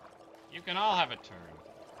 You can all have a turn.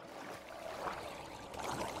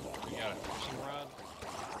 We got a fishing rod.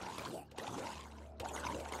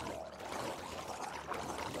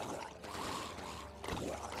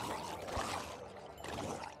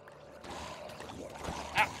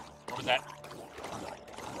 What was that?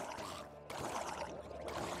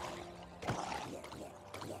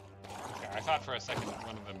 Okay, I thought for a second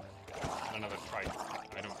one of them had another trike.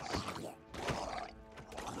 I don't see.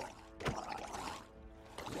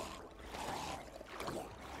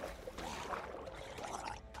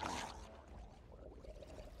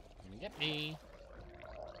 Gonna get me.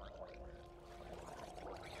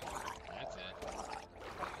 That's it.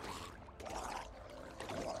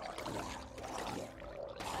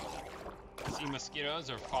 Sea mosquitoes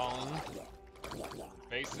are falling.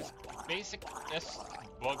 Basicest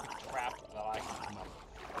bug trap that I can come up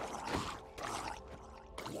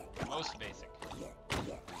with. Most basic.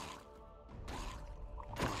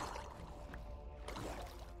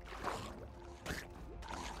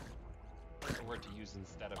 That's a word to use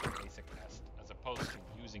instead of basic nest, as opposed to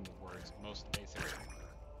using the words most basic.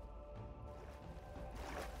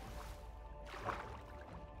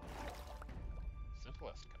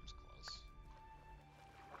 Simplest comes close.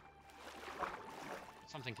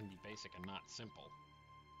 Something can be basic and not simple.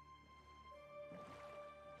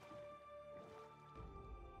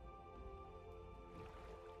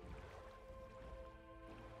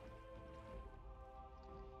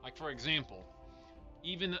 Like, for example,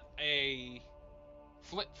 even a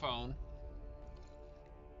flip phone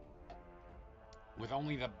with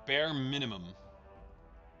only the bare minimum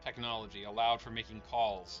technology allowed for making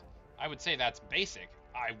calls. I would say that's basic.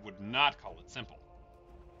 I would not call it simple.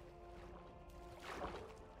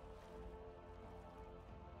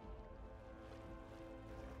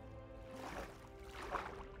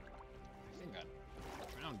 I think that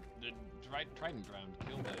trident drowned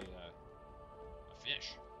killed a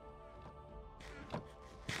fish. Oh,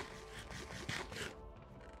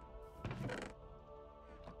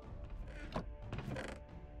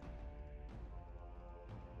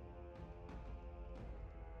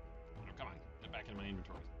 come on. Get back in my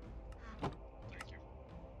inventory. Thank you.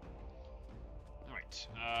 Alright,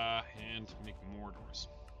 and make more doors.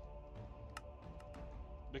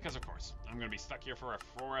 Because of course, I'm gonna be stuck here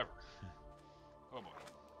forever. Oh boy.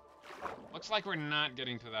 Looks like we're not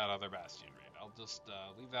getting to that other bastion raid. I'll just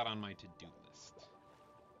leave that on my to-do list.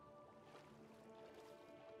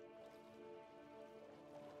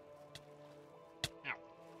 Ow.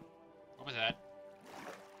 What was that?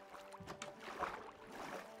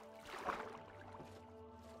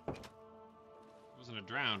 It wasn't a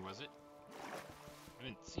drown, was it? I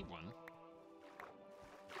didn't see one.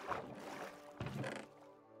 I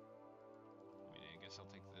guess I'll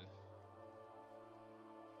take those.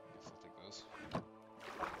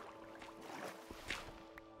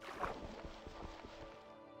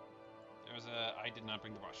 I did not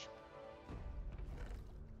bring the brush.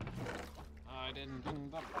 I didn't bring the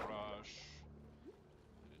brush.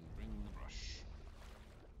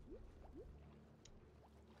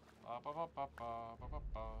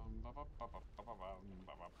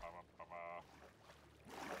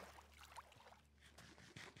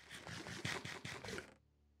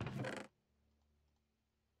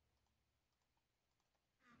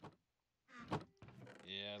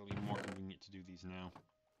 Yeah, it'll be more convenient to do these now.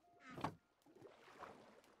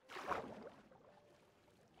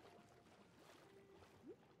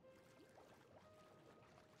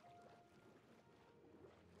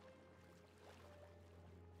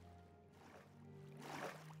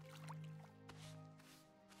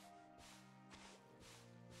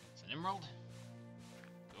 It's an emerald.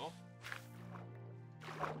 Cool.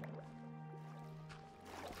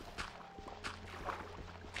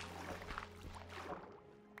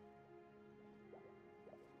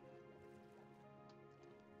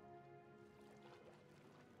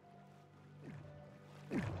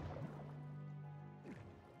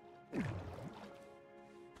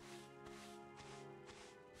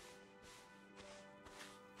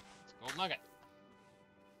 It's a gold nugget.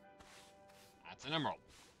 That's an emerald.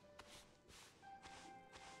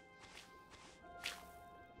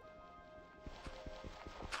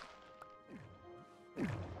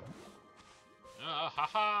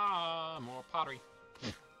 Haha! More pottery.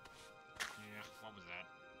 Yeah, what was that?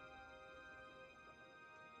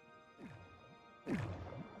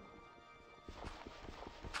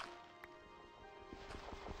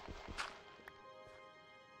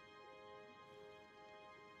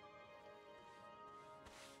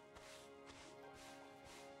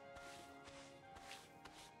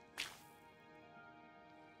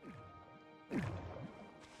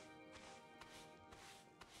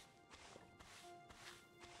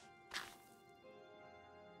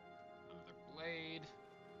 Blade.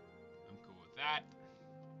 I'm cool with that.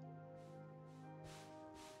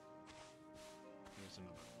 Here's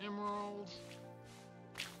another emerald.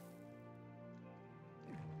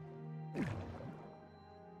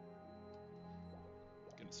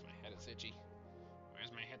 Goodness, my head is itchy.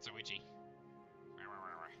 Where's my head so itchy? Did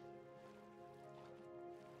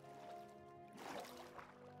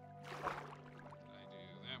I do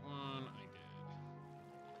that one? I did.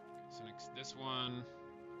 So next, this one.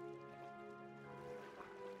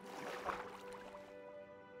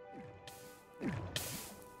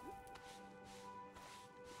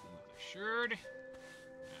 Sherd.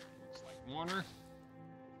 Looks like Warner.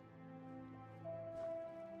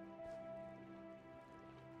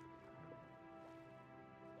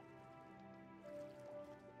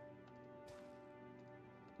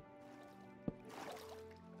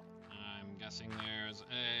 I'm guessing there's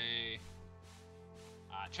a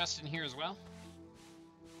chest in here as well.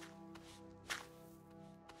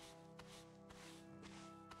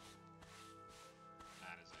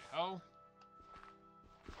 That is a hoe.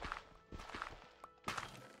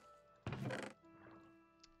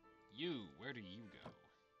 You, where do you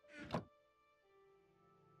go?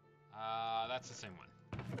 That's the same one.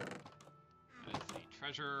 That is the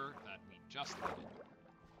treasure that we just looted.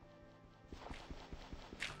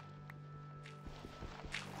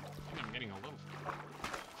 I think I'm getting a little...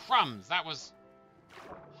 Crumbs! That was...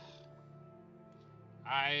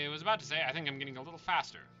 I was about to say, I think I'm getting a little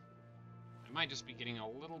faster. I might just be getting a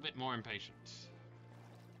little bit more impatient.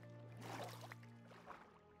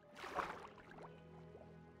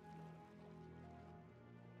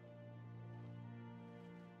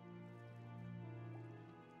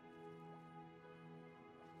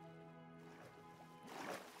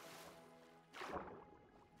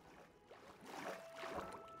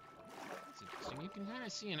 can kind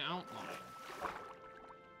of see an outline.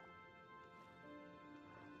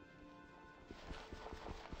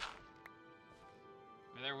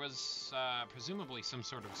 There was presumably some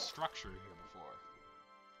sort of structure here before.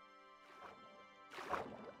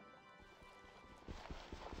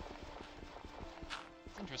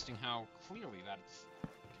 It's interesting how clearly that's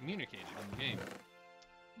communicated in the game.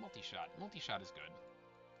 Multi-shot. Multi-shot is good.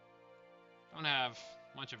 Don't have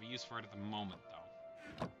much of a use for it at the moment,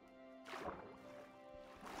 though.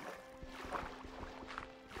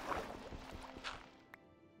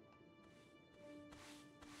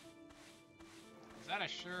 Is that a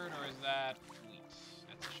shirt or is that tweet?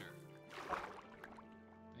 That's a shirt. I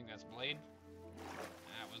think that's Blade.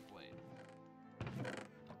 That was Blade.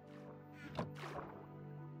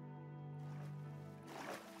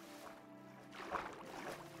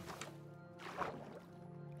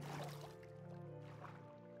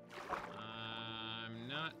 I'm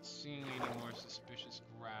not seeing any more suspicious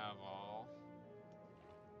gravel.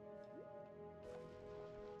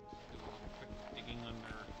 Just do a little quick digging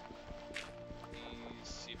under these,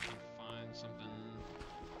 see if we can find something.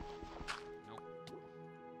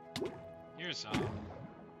 Nope. Here's some.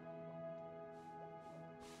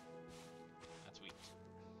 That's wheat.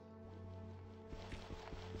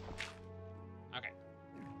 Okay.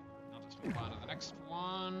 I'll just move on to the next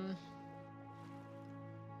one.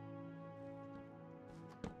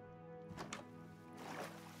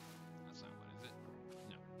 That's not what, is it?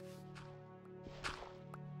 No.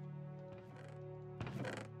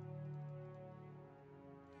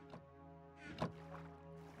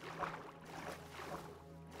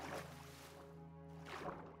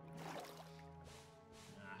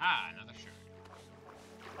 Aha, another shirt.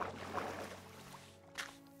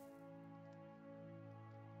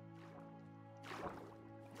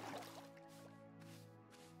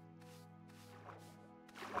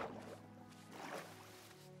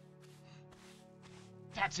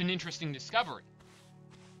 That's an interesting discovery.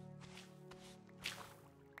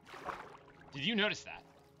 Did you notice that?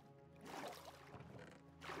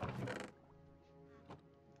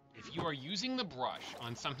 If you are using the brush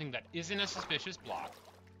on something that isn't a suspicious block,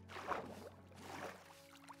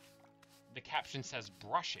 the caption says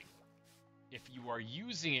brushing. If you are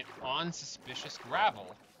using it on suspicious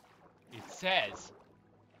gravel, it says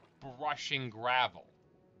brushing gravel.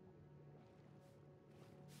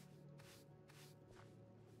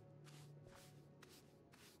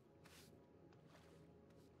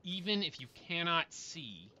 Even if you cannot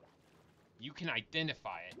see, you can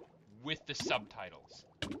identify it with the subtitles.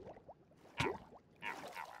 Ow, ow, ow,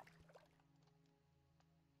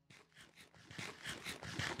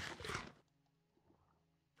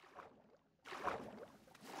 ow.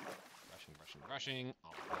 Brushing, brushing, brushing.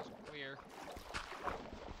 All of those are clear.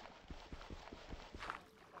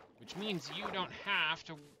 Which means you don't have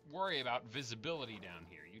to worry about visibility down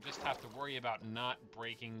here. You just have to worry about not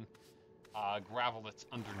breaking gravel that's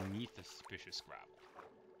underneath the suspicious gravel.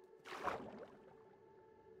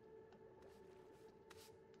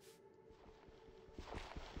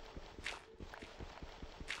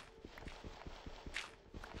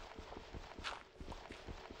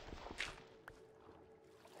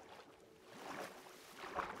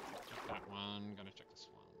 Check that one, gonna check this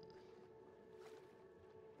one.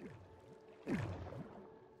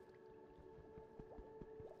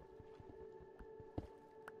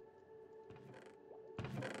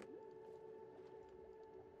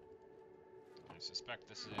 I suspect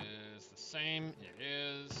this is the same. It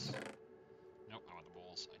is. Nope, I want the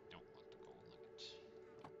bowls. I don't want the gold nugget.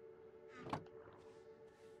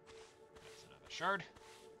 That's another shard.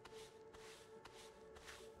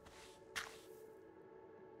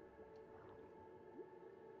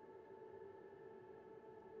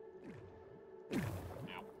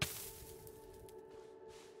 Ow.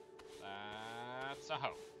 That's a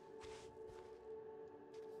hoe.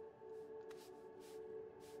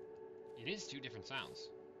 It is two different sounds.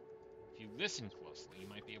 If you listen closely, you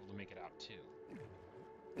might be able to make it out too.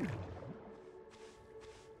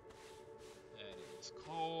 That is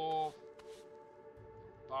coal.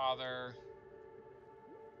 Don't bother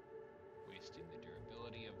wasting the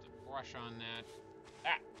durability of the brush on that.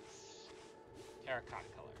 That's terracotta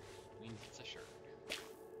color. Means it's a shirt.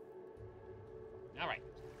 Alright.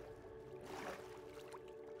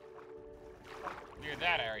 Clear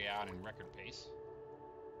that area out in record pace.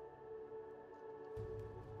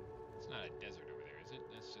 It's not a desert over there, is it?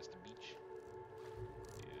 That's just a beach.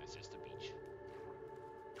 Yeah, it's just a beach.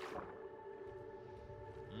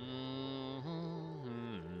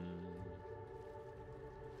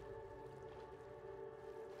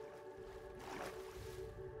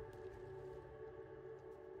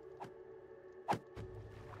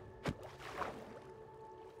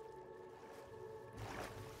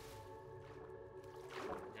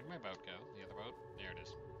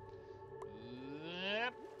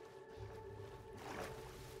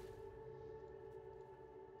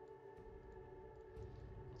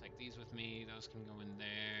 these with me. Those can go in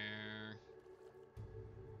there.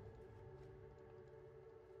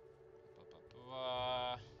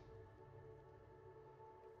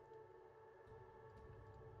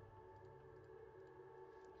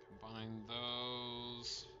 Combine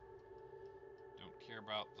those. Don't care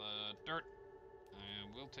about the dirt. I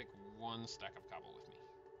will take one stack of cobble with me.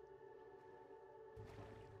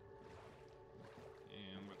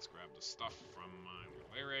 And let's grab the stuff from my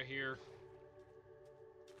little area here.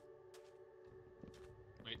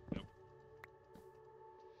 Wait, nope.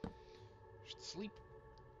 Should sleep.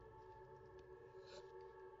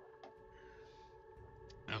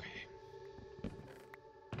 Okay.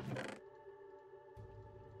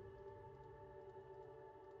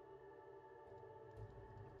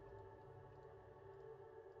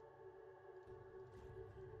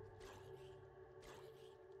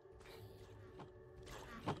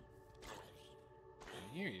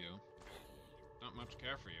 I hear you. Don't much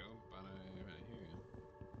care for you, but I hear you.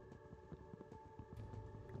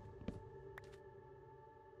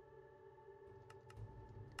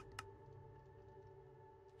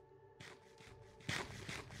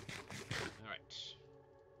 Alright.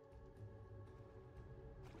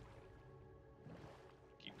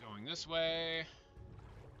 Keep going this way.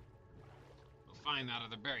 We'll find out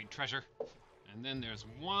of the buried treasure. And then there's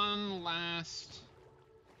one last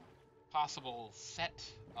possible set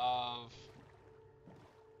of...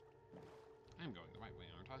 I'm going the right way,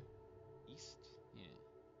 aren't I? East? Yeah.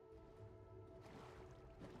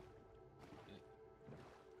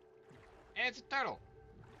 Hey, it's a turtle!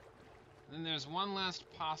 And then there's one last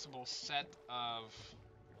possible set of...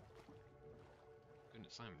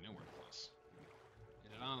 Goodness, I'm nowhere close.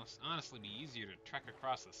 It'd honestly be easier to trek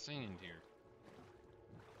across the sand here.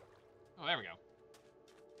 Oh, there we go.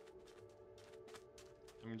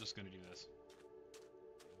 I'm just gonna do this.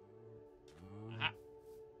 Aha!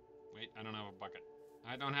 Wait, I don't have a bucket.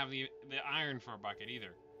 I don't have the iron for a bucket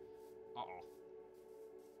either. Uh-oh.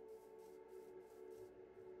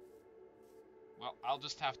 Well, I'll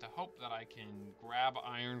just have to hope that I can grab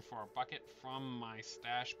iron for a bucket from my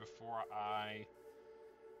stash before I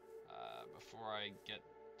get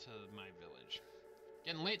to my village.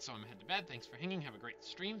 Getting late, so I'm head to bed. Thanks for hanging. Have a great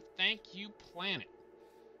stream. Thank you, Planet.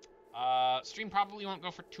 Stream probably won't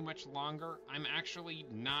go for too much longer. I'm actually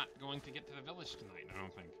not going to get to the village tonight, I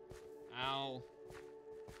don't think.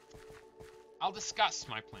 I'll discuss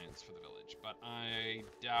my plans for the village, but I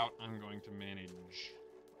doubt I'm going to manage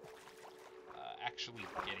actually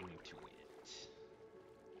getting to it.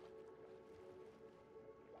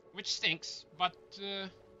 Which stinks, but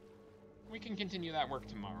we can continue that work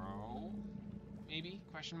tomorrow. Maybe?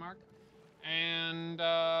 Question mark. And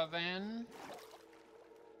then...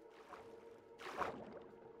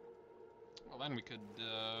 Well, then we could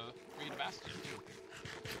raid a bastion, too.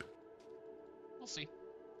 We'll see.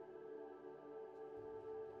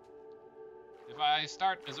 If I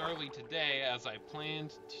start as early today as I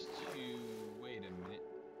planned to... Wait a minute.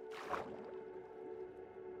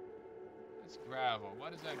 That's gravel.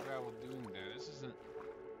 What is that gravel doing there? This isn't...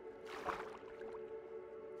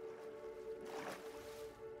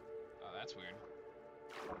 Oh, that's weird.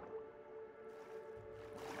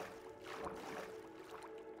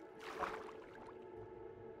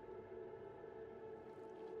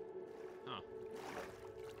 Huh.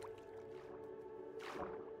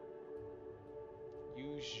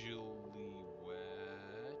 Usually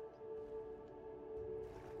wet.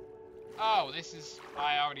 Oh, this is...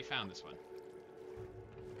 I already found this one.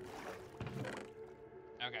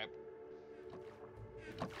 Okay.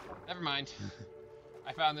 Never mind.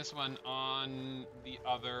 I found this one on the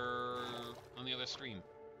other stream.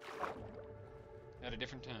 At a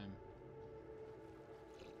different time.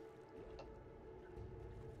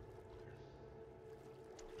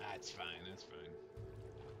 That's fine, that's fine.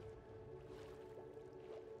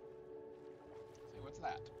 See, what's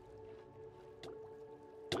that?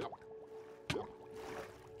 Ow. Ow.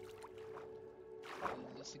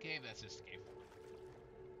 Is this the cave? That's just the cave.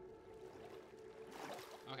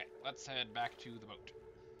 Okay, let's head back to the boat.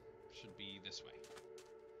 Should be this way.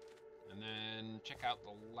 And then check out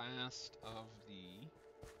the last of the...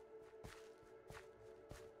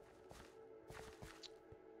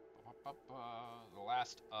 the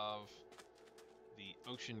last of the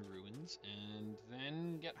ocean ruins, and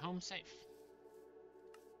then get home safe.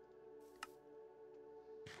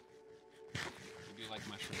 I do like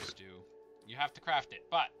mushroom stew. You have to craft it,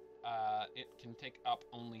 but it can take up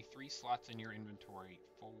only 3 slots in your inventory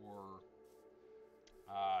for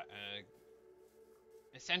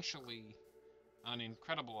essentially an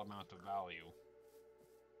incredible amount of value.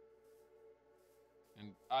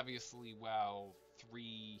 And obviously, while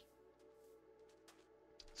 3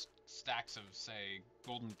 stacks of, say,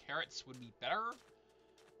 golden carrots would be better.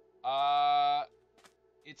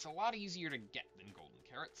 It's a lot easier to get than golden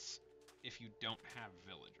carrots if you don't have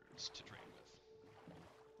villagers to trade with.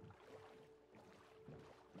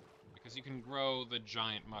 Because you can grow the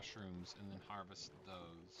giant mushrooms and then harvest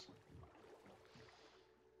those.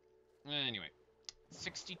 Anyway,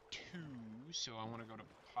 62, so I want to go to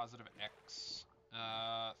positive X.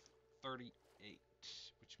 38,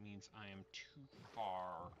 which means I am too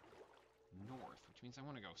far north, which means I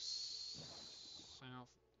want to go south.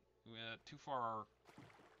 Too far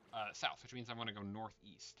south, which means I want to go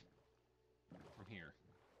northeast from here.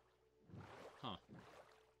 Huh.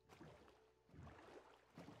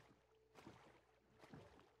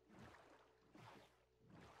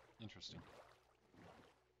 Interesting.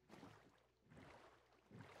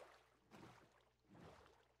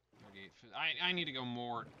 I need to go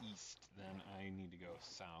more east than I need to go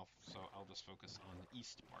south, so I'll just focus on the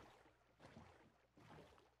east part.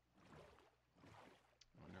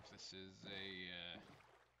 I wonder if this is a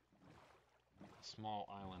small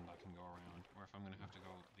island I can go around, or if I'm going to have to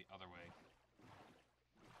go the other way.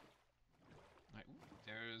 Right,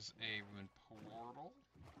 there's a ruined portal.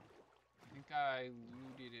 I think I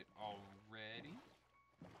looted it already.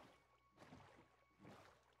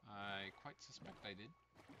 I quite suspect I did.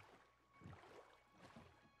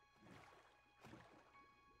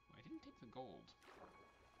 I didn't take the gold.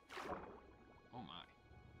 Oh my.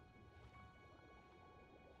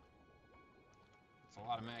 It's a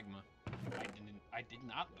lot of magma. I did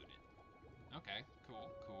not loot it. Okay, cool,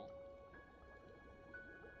 cool.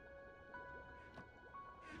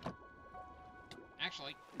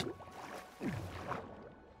 Actually,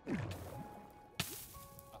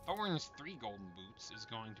 a Thorn's 3 golden boots is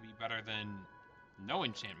going to be better than no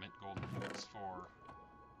enchantment golden boots for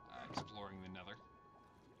exploring the Nether.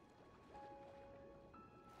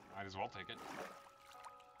 Might as well take it.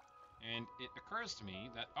 And it occurs to me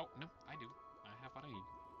that, oh, no, I do. I have what I need.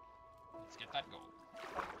 Let's get that gold.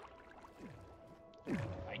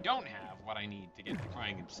 I don't have what I need to get the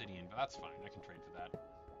crying obsidian, but that's fine. I can trade for that.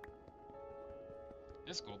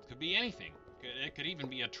 This gold could be anything. It could even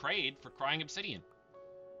be a trade for crying obsidian.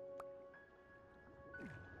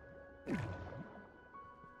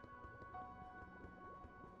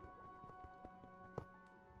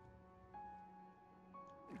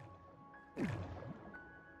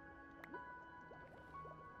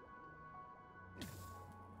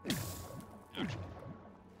 Ouch.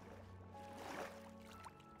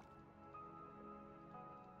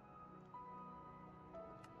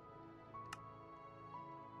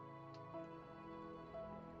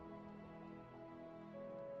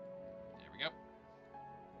 There we go.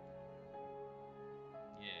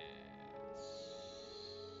 Yes.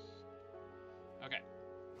 Okay.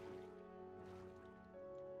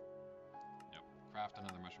 Nope. Craft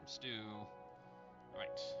another mushroom stew.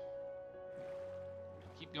 Right.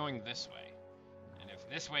 Keep going this way. And if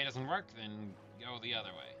this way doesn't work, then go the other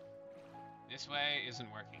way. This way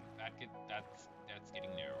isn't working. That's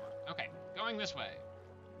getting narrower. Okay, going this way.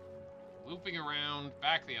 Looping around,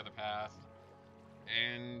 back the other path,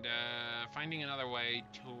 and finding another way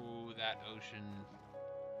to that ocean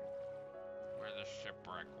where the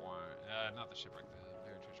shipwreck was. Not the shipwreck, the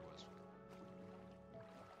buried treasure was.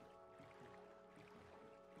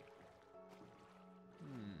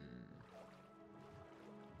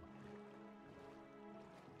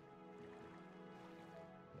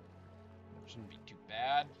 Shouldn't be too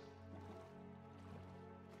bad.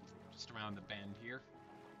 Just around the bend here.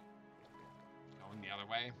 Going the other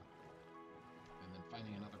way. And then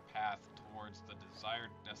finding another path towards the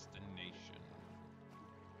desired destination.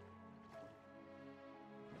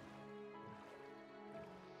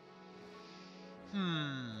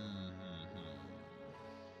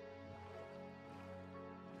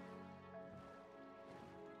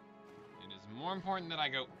 It is more important that I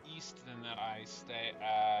go east than that I stay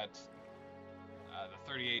at the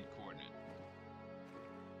 38 coordinate.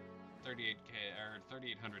 38k or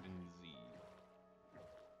 3800 in Z.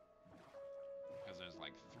 Because there's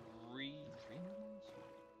like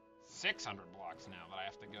 600 blocks now that I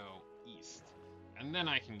have to go east. And then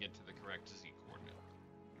I can get to the correct Z coordinate.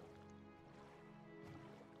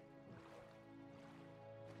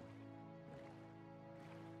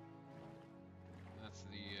 That's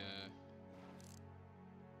the yeah,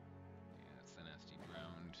 that's the nasty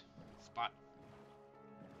ground spot.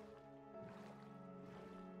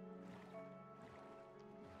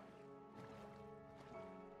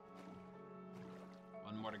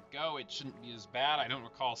 One more to go. It shouldn't be as bad. I don't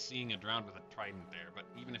recall seeing a drowned with a trident there, but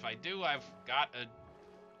even if I do, I've got a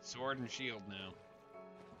sword and shield now.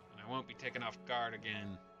 And I won't be taken off guard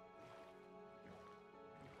again.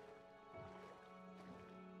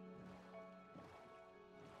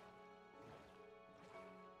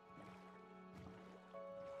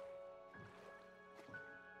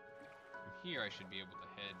 here I should be able to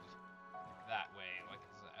head that way, like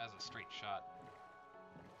as a straight shot.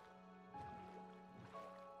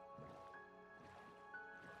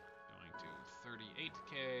 Going to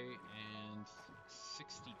 38k and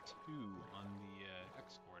 62 on the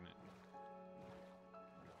x-coordinate.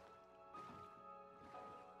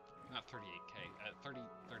 Not 38k,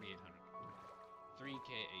 3800.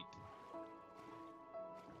 3k8.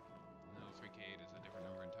 No, 3k8 is a different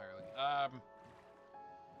number entirely.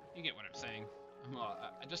 You get what I'm saying.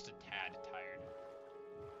 I'm just a tad tired.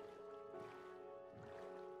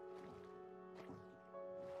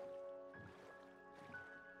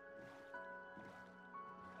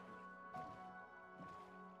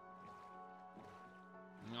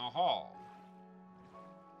 Hall.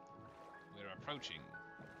 We're approaching.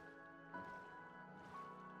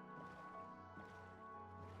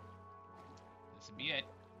 This would be it.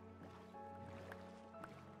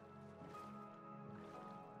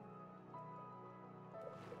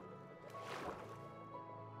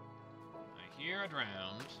 I hear a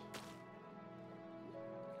drowned.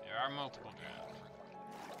 There are multiple drowned.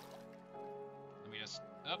 Let me just...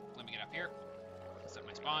 Oh, let me get up here. Set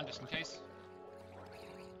my spawn just in case.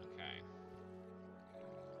 Okay.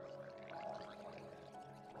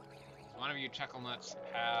 Does one of you chuckle nuts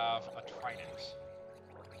have a trident?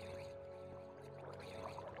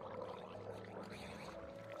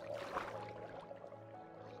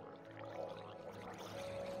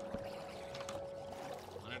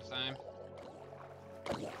 One at a time.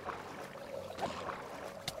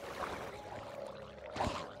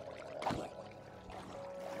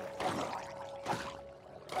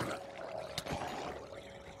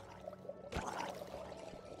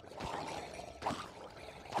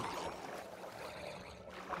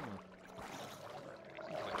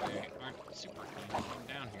 Super keen to come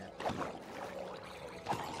down here. For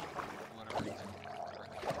whatever reason.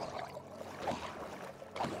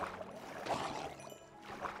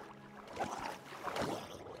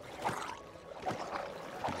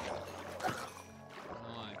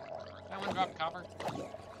 Like, that one dropped copper.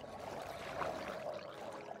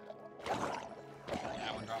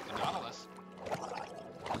 That one dropped the Nautilus.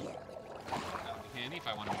 That would be handy if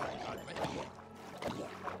I want to make a conduit.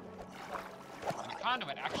 And a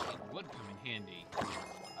conduit actually would come in handy,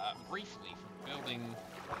 briefly, for building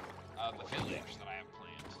the village that I have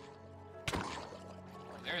planned.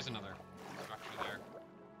 There's another structure there.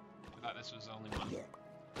 I thought this was the only one.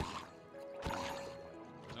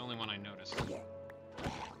 It's the only one I noticed.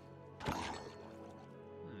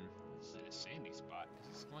 This is a sandy spot. Is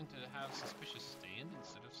this going to have suspicious sand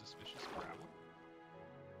instead of suspicious gravel?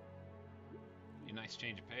 Be a nice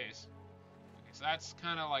change of pace. Okay, so that's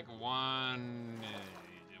kind of like one and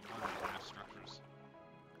a half structures.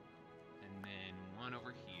 And then one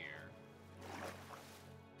over here.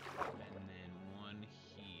 And then one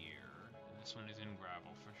here. And this one is in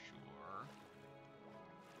gravel for sure.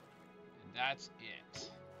 And that's it,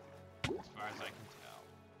 as far as I can tell.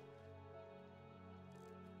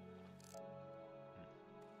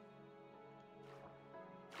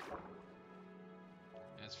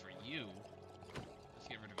 As for you, let's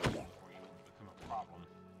get rid of you before you become a problem.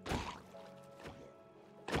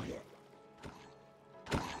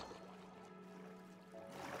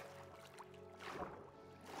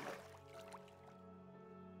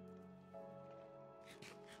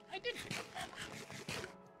 I did pick up copper.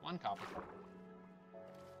 One copper.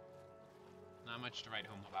 Not much to write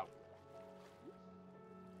home about.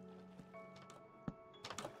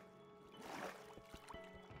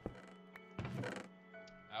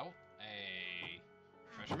 Oh, a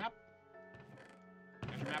treasure map.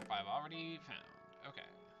 Treasure map I've already found. Okay.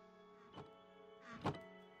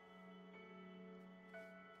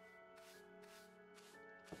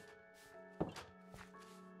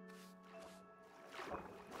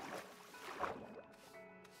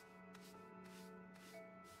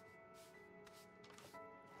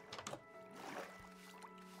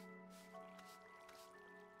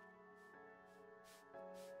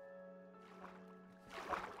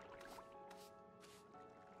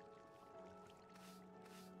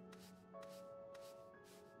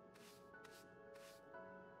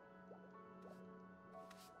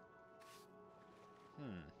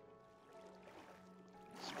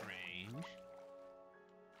 Strange.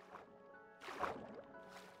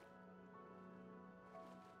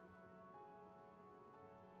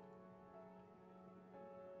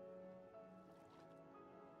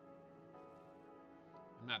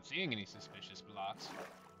 I'm not seeing any suspicious blocks.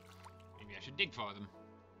 Maybe I should dig for them.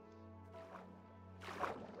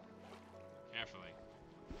 Carefully.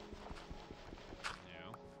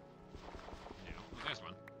 No. No. Oh, there's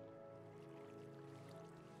one.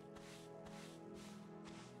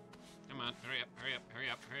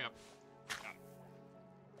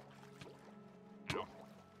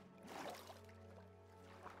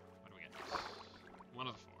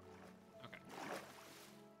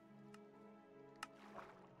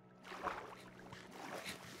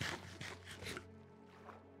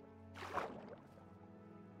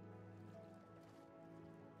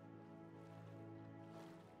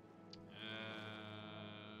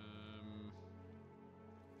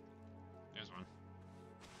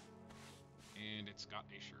 that's got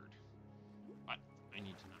a sherd. But I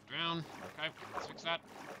need to not drown. Okay, let's fix that.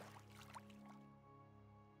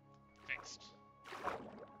 Fixed.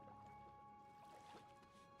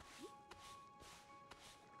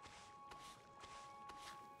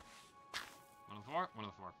 One of the four? One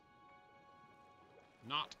of the four.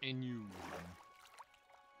 Not a new one.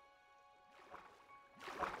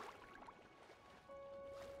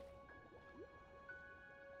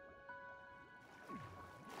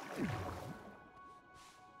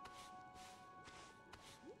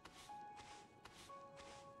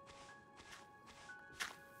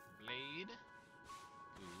 Blade.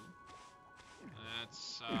 Ooh.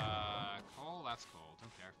 That's, coal? That's coal.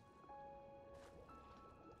 Don't care.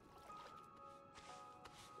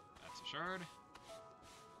 That's a shard.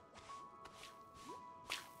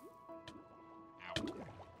 Ow.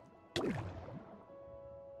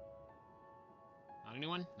 Not a new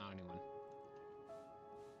one? Not a new one.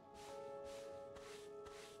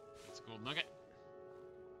 That's a gold nugget.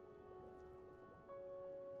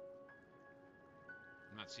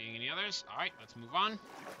 I'm not seeing any others. Alright, let's move on.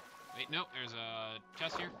 Wait, no, there's a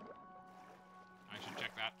chest here. I should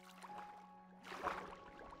check that.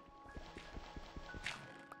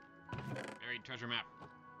 Buried treasure map.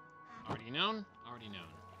 Already known? Already known.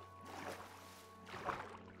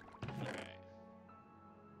 Okay.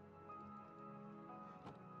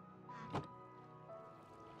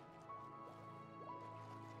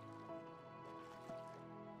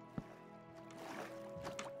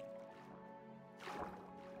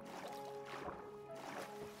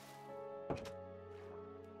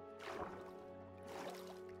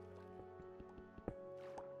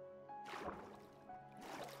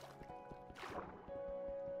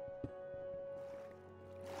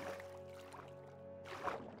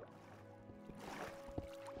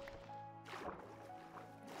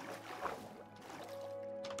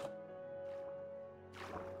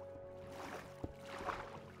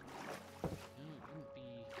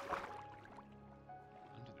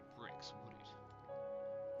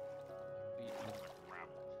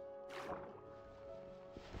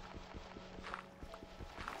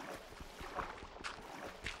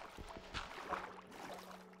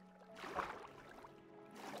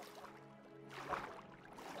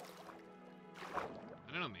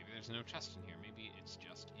 I don't know, maybe there's no chest in here. Maybe it's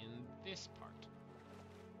just in this part.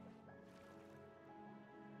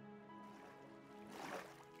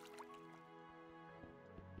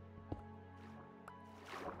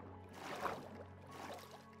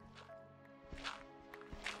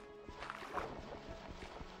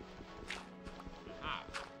 Aha.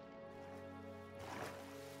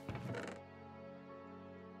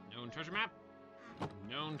 Known treasure map.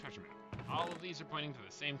 Known treasure map. All of these are pointing to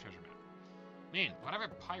the same treasure map. Man, whatever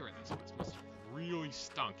pirate this was must have really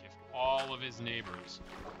stunk if all of his neighbors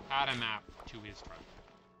had a map to his treasure.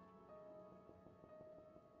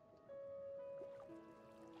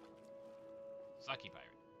 Sucky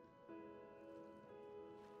pirate.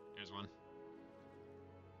 There's one.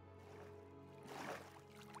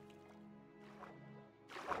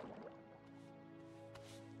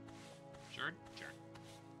 Sure? Sure.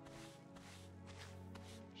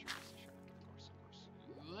 Sure, of course.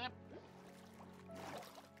 Yep.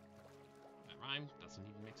 That rhyme doesn't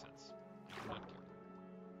even make sense. I do not care.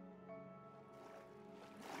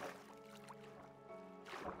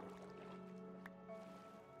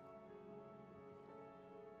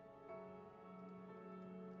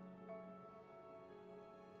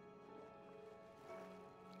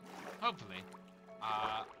 Hopefully,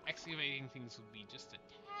 excavating things will be just a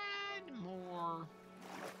tad more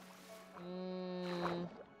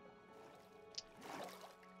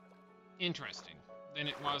interesting than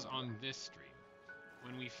it was on this stream,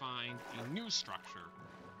 when we find a new structure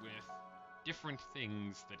with different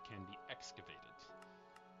things that can be excavated.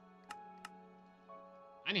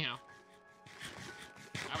 Anyhow,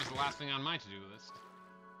 that was the last thing on my to-do list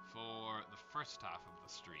for the first half of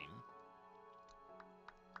the stream.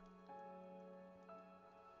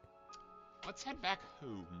 Let's head back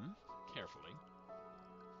home, carefully.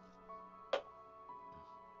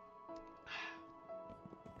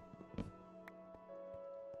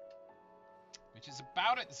 Which is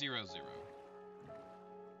about at 0, 0.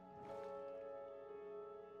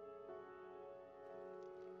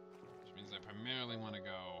 Which means I primarily want to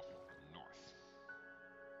go north.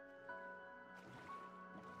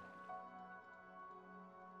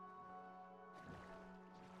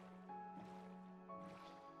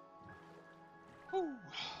 Whew.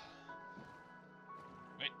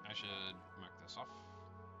 Wait, I should mark this off.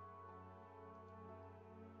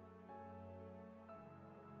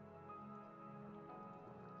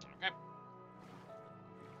 Okay.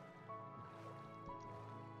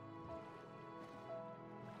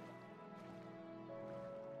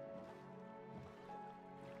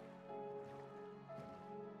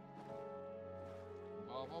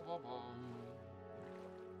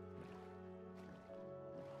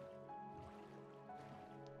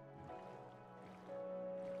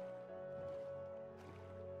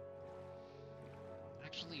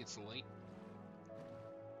 Actually, it's late.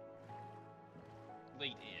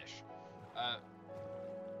 Late-ish.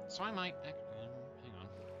 So I might... hang on.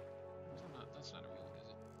 That's not a road, is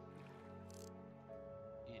it?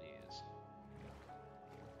 It is.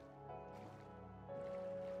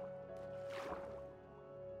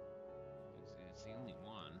 It's the only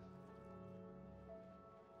one.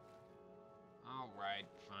 Alright,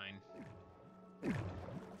 fine.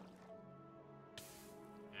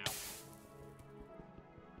 Ow.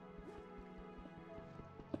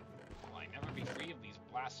 Will I never be free of these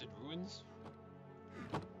blasted ruins?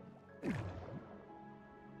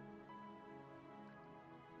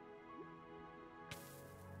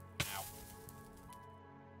 Ow.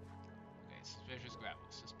 Okay, suspicious gravel,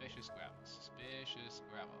 suspicious gravel, suspicious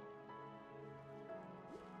gravel.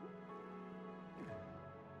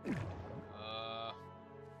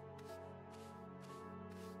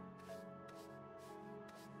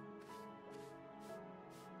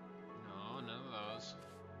 No, none of those.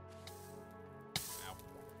 Ow.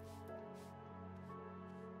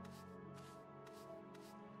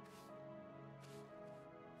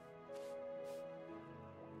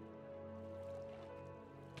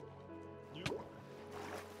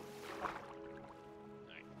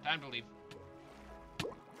 Alright, time to leave.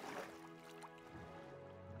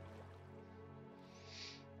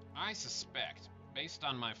 I suspect, based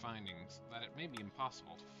on my findings, that it may be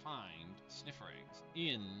impossible to find sniffer eggs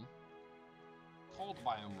in cold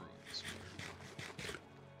biome ruins.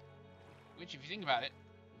 Which, if you think about it,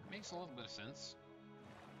 makes a little bit of sense.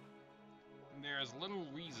 There's little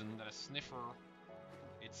reason that a sniffer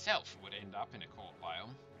itself would end up in a cold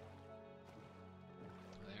biome.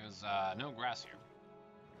 There's no grass here.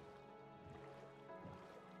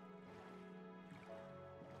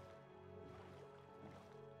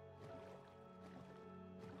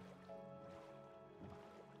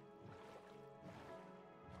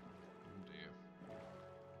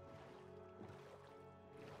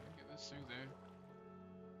 Through there.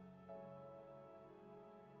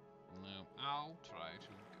 No, I'll try to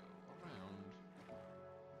go around.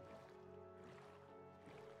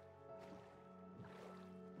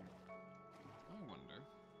 I wonder.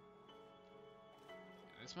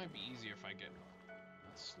 This might be easier if I get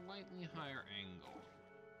a slightly higher angle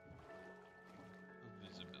of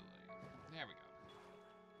visibility. There we go.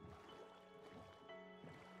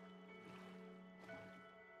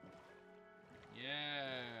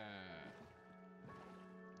 Yeah.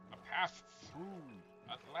 A path through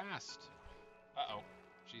at last. Uh-oh.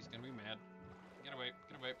 She's gonna be mad. Get away.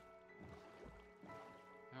 Get away.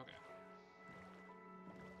 Okay.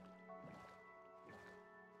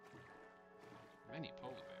 Many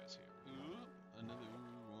polar bears here. Ooh, another one.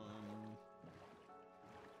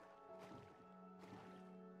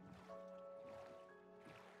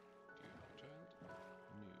 Do you have a child?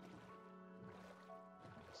 No.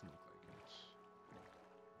 Doesn't look like it.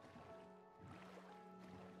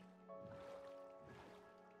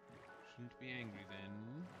 Shouldn't be angry then.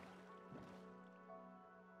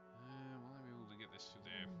 Will I be able to get this through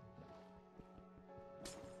there?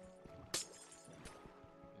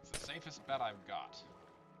 It's the safest bet I've got. So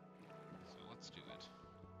let's do it.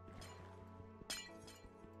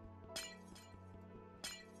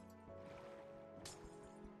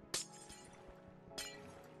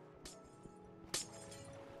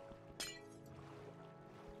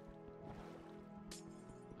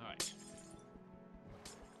 Alright.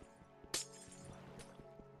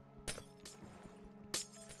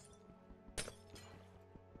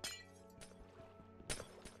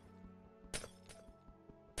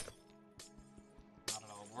 Not at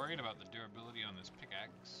all worried about the durability on this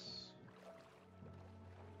pickaxe.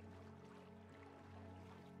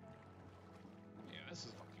 Yeah, this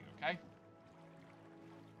is looking okay.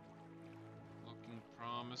 Looking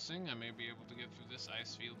promising. I may be able to get through this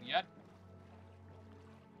ice field yet.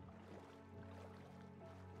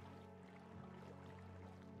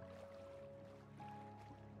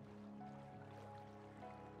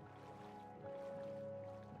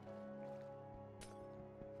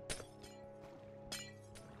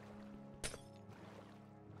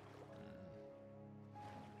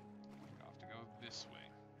 I'll have to go this way.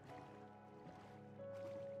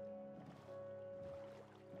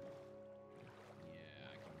 Yeah,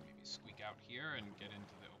 I can maybe squeak out here and get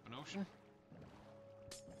into the open ocean.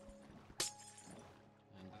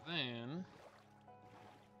 And then...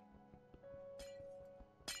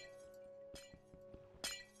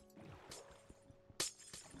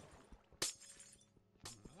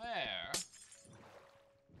 from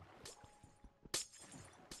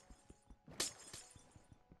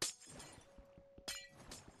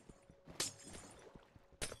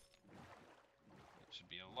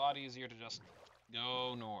lot easier to just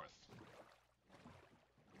go north.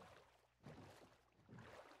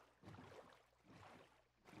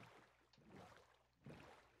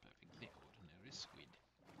 Perfectly ordinary squid.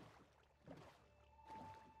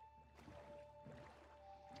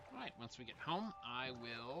 Alright, once we get home, I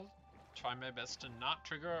will try my best to not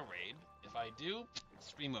trigger a raid. If I do,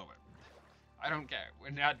 stream over. I don't care. We're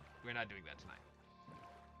not doing that tonight.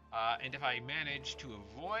 And if I manage to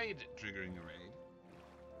avoid triggering a raid,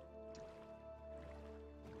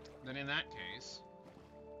 then in that case,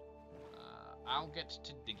 I'll get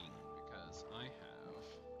to digging, because I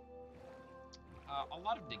have a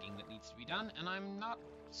lot of digging that needs to be done, and I'm not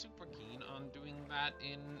super keen on doing that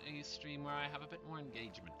in a stream where I have a bit more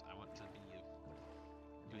engagement. I want to be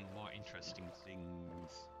doing more interesting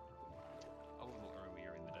things a little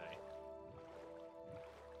earlier in the day.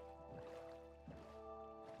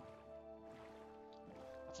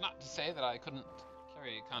 That's not to say that I couldn't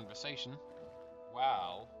carry a conversation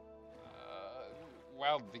while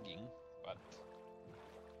digging, but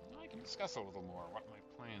I can discuss a little more what my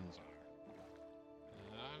plans are.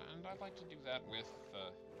 And I'd like to do that with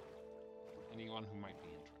anyone who might be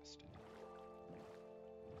interested.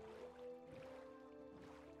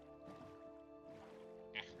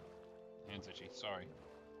 Hands itchy, sorry.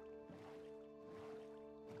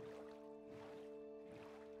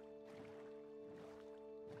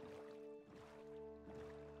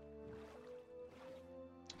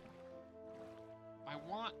 I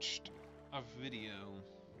watched a video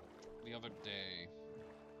the other day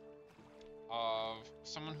of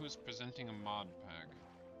someone who was presenting a mod pack,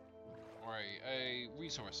 or a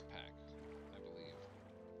resource pack, I believe.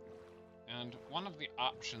 And one of the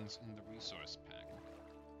options in the resource pack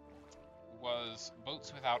was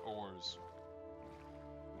boats without oars.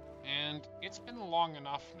 And it's been long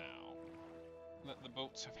enough now that the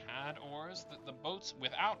boats have had oars, that the boats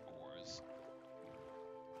without oars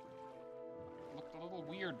looked a little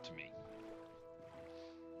weird to me.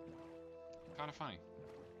 Kind of funny.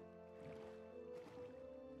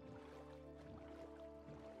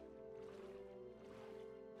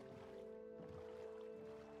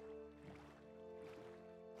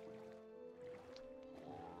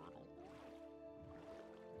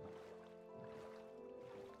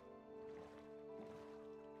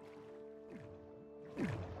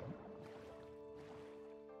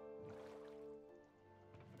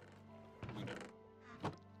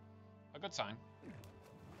 A good sign.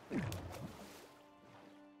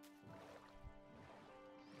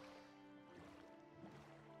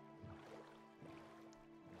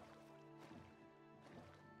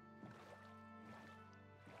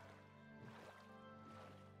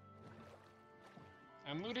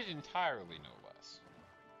 And looted entirely, no less.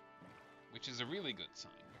 Which is a really good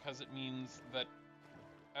sign, because it means that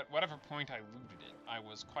at whatever point I looted it, I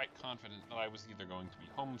was quite confident that I was either going to be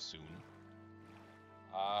home soon,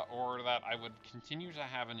 or that I would continue to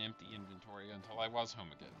have an empty inventory until I was home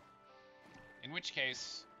again. In which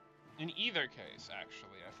case, in either case,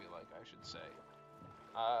 actually, I feel like I should say,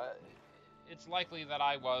 it's likely that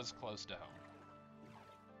I was close to home.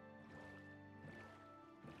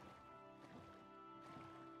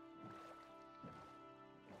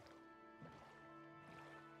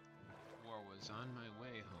 Or was on my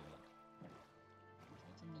way home. Is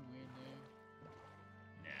that something weird there?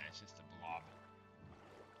 Nah, it's just a blob.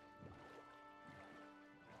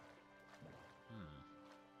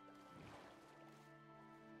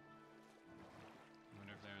 I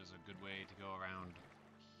wonder if there's a good way to go around here.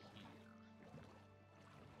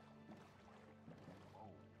 Whoa.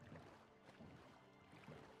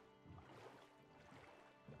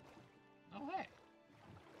 Oh, hey.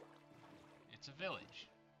 It's a village.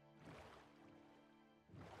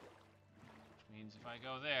 Which means if I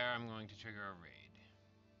go there, I'm going to trigger a raid.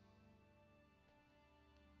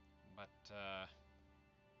 But,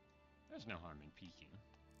 there's no harm in peeking.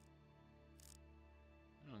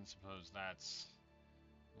 I don't suppose that's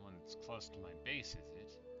the one that's close to my base,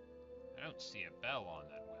 is it? I don't see a bell on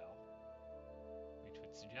that well, which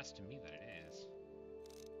would suggest to me that it is.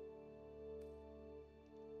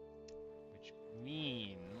 Which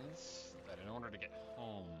means that in order to get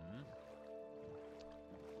home,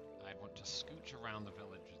 I'd want to scooch around the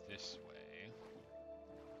village this way.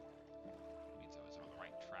 Means I was on the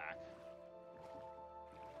right track.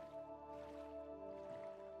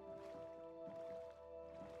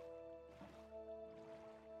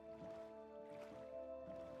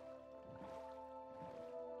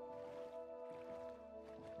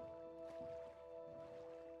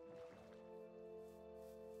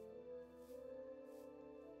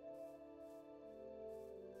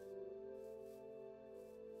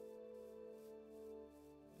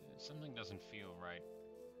 doesn't feel right.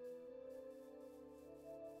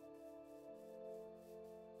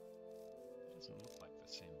 It doesn't look like the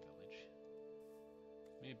same village.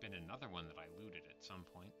 May have been another one that I looted at some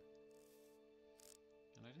point.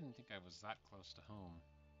 And I didn't think I was that close to home.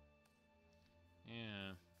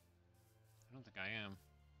 Yeah. I don't think I am.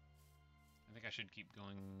 I think I should keep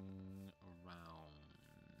going around.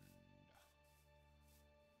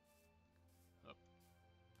 Up.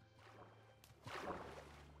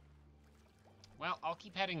 Well, I'll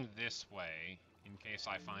keep heading this way in case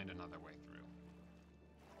I find another way through.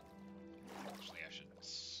 Actually, I should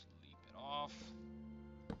sleep it off.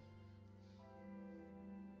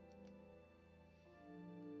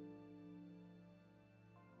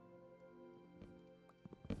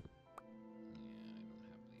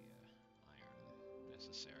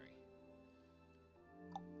 Necessary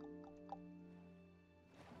to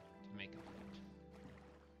make a bucket.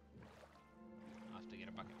 I'll have to get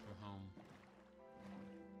a bucket from home.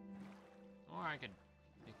 Or I could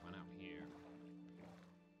make one out here.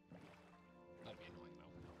 That'd be annoying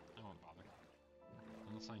though. I won't bother.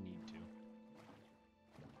 Unless I need to.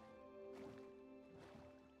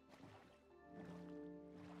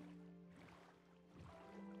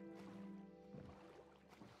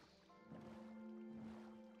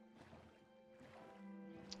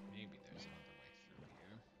 Maybe there's another way through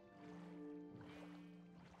here.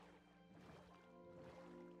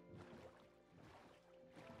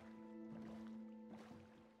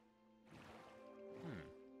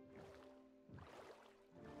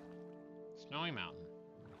 Snowy Mountain.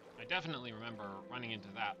 I definitely remember running into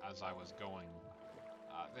that as I was going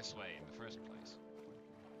this way in the first place.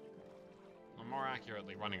 Or more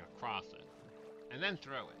accurately, running across it. And then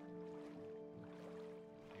through it.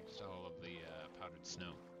 Thanks to all of the powdered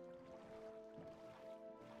snow.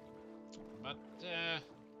 But,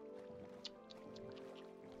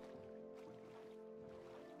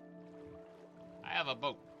 I have a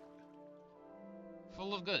boat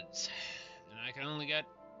full of goods, and I can only get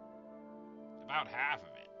about half of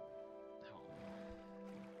it. Oh.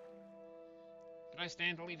 Could I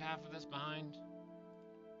stand to leave half of this behind?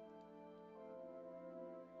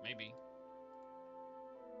 Maybe.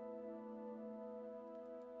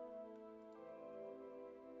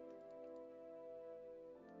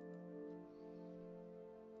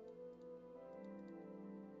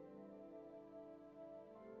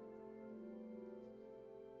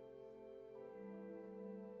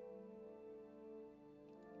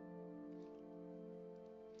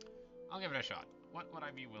 I'll give it a shot. What would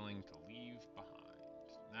I be willing to leave behind?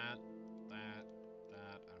 That. I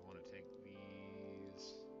don't want to take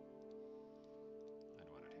these. I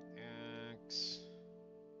don't want to take X.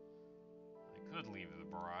 I could leave the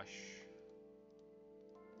brush.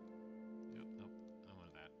 Nope. I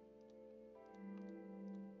want that.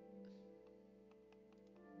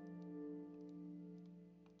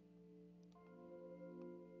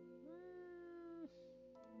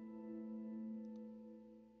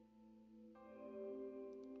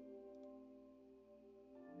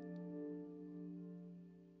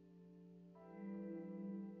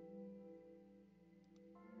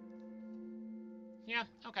 Yeah,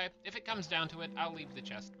 okay. If it comes down to it, I'll leave the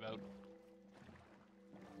chest boat.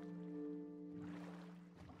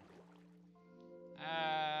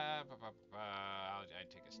 I'd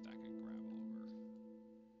take a stack of gravel over a mushroom.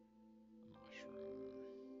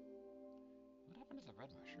 What happened to the red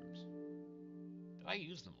mushrooms? Did I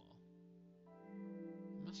use them all? I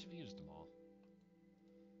must have used them all.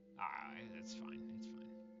 Ah, it's fine. It's fine.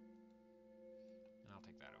 And I'll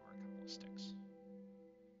take that over a couple of sticks.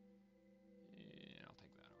 And I'll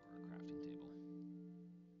take that over a crafting table.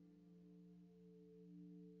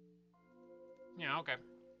 Yeah, okay.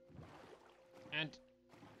 And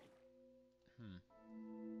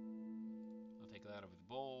I'll take that over the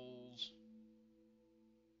bowls.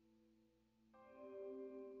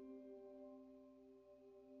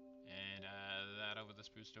 And that over the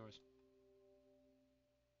spruce doors.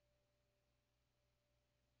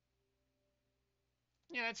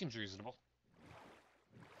 Yeah, that seems reasonable.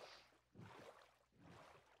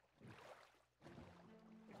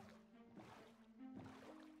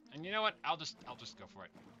 And you know what? I'll just go for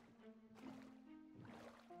it.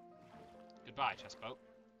 Goodbye, chest boat.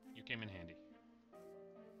 You came in handy.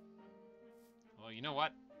 Well, you know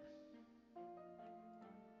what?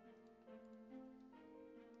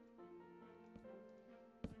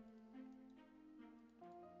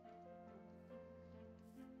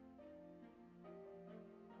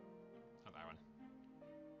 Oh, that one.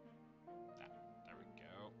 There we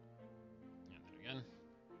go. And then again.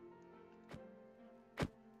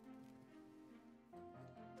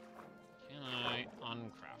 Can I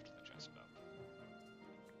uncraft the chest boat?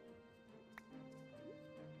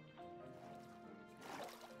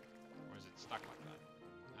 stuck like that.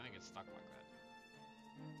 I think it's stuck like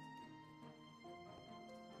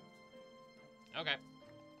that. Okay.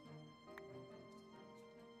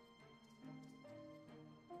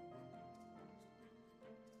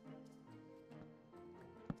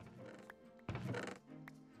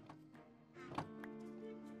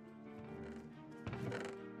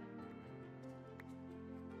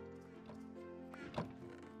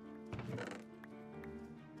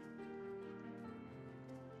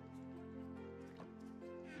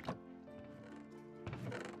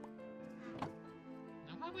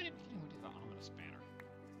 Now, why would it be getting rid of the ominous banner?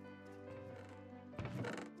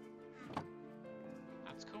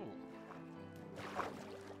 That's cool.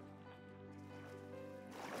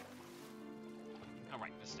 Oh,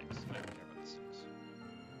 right, the sticks. I don't care about the sticks.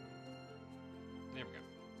 There we go.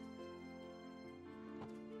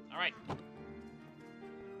 Alright.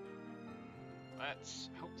 Let's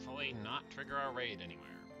hopefully not trigger our raid anywhere.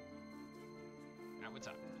 Now, what's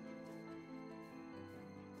up?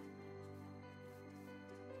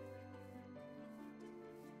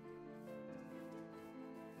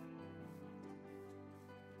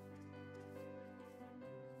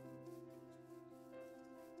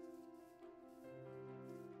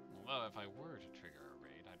 Although, if I were to trigger a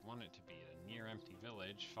raid, I'd want it to be a near empty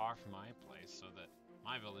village far from my place so that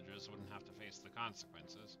my villagers wouldn't have to face the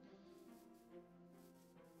consequences.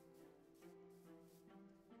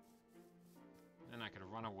 Then I could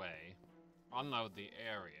run away, unload the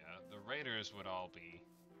area, the raiders would all be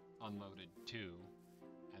unloaded too,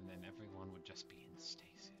 and then everyone would just be in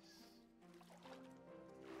stasis.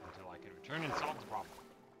 Until I could return and solve the problem,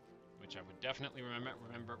 which I would definitely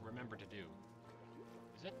remember to do.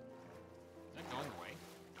 Is it? Is that going away?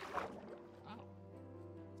 Oh.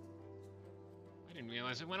 I didn't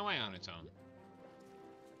realize it went away on its own.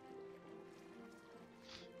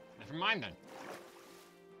 Never mind then.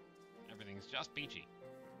 Everything's just peachy.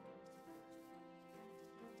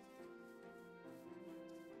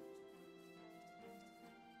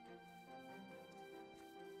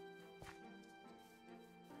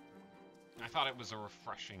 I thought it was a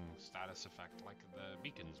refreshing status effect like the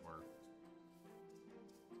beacons were.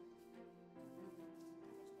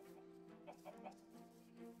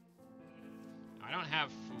 I don't have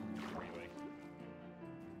food, really.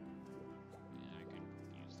 Yeah, I could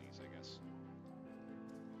use these, I guess.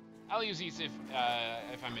 I'll use these if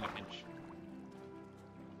I'm in a pinch.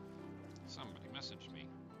 Somebody messaged me.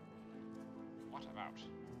 What about?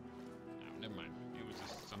 No, never mind. It was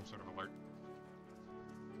just some sort of alert.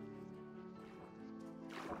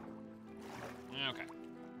 Okay.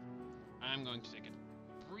 I'm going to take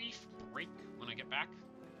a brief break when I get back.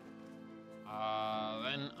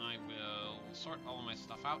 Then I will sort all of my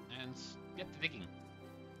stuff out and get to digging.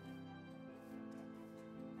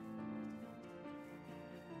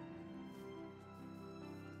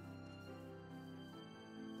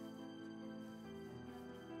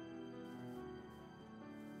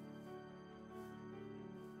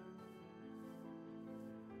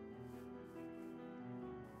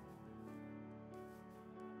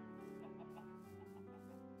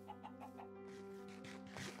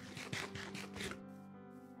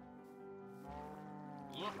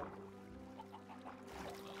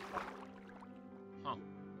 Huh.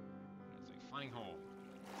 That's a funny hole.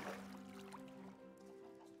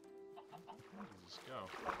 Where does this go?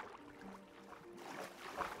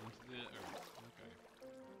 Into the earth. Okay.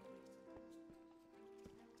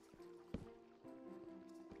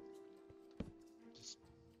 Just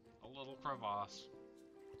a little crevasse.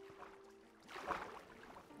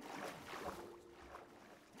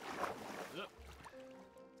 Yep.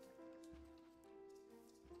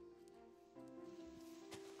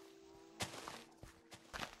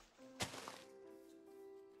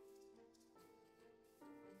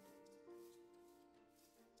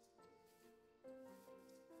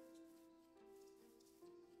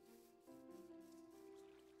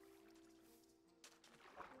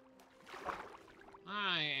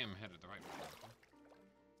 I am headed the right way.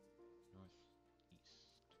 Northeast.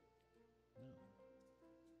 No.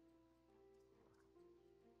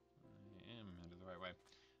 I am headed the right way.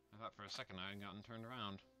 I thought for a second I had gotten turned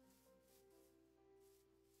around.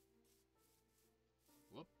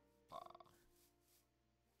 Whoop-a.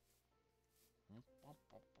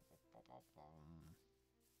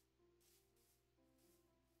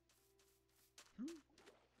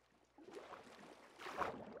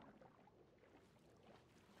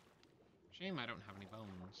 Shame I don't have any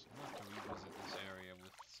bones. I'll have to revisit this area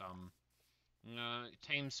with some...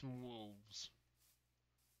 tame some wolves.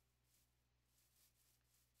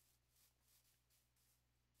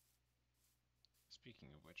 Speaking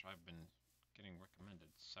of which, I've been getting recommended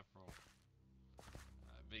several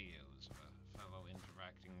videos of a fellow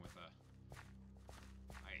interacting with a,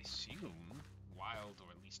 I assume, wild,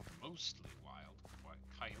 or at least mostly wild,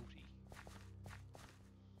 coyote.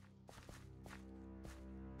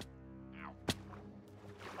 Ow.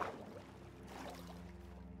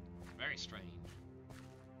 Very strange.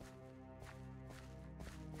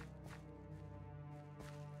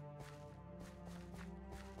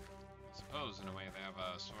 I suppose, in a way, they have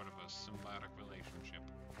a sort of a symbiotic relationship.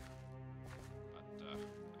 But, it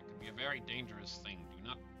could be a very dangerous thing. Do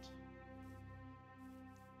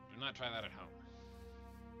not try that at home.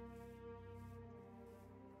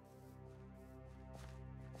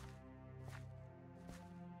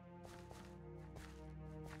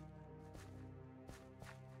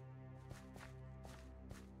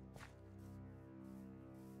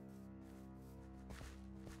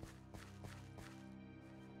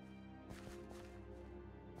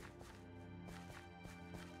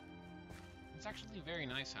 It's actually very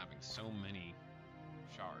nice having so many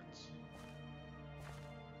shards. Yeah.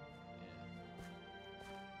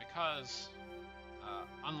 Because,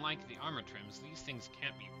 unlike the armor trims, these things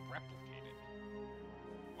can't be replicated.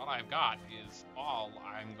 What I've got is all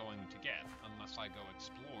I'm going to get, unless I go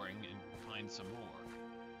exploring and find some more.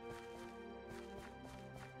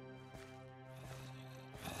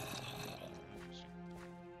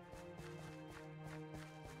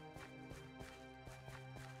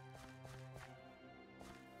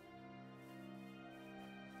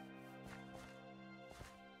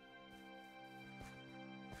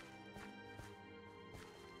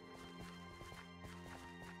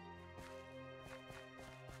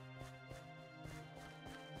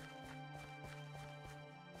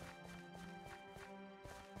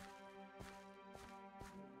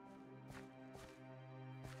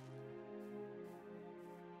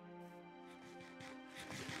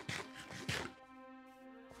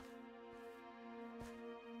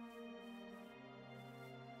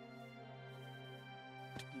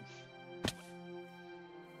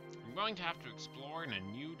 I'm going to have to explore in a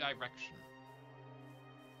new direction.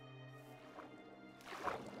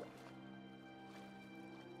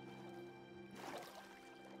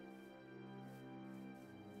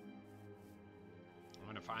 I'm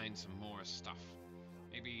going to find some more stuff.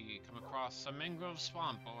 Maybe come across some mangrove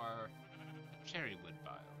swamp or a cherrywood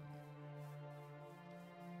biome.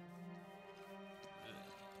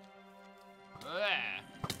 Ugh.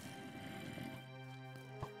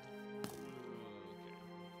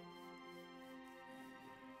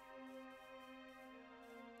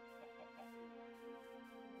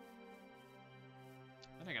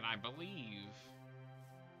 Then again, I believe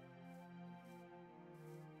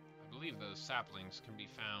those saplings can be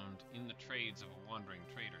found in the trades of a wandering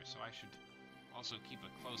trader, so I should also keep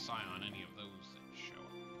a close eye on any of those that show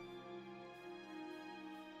up.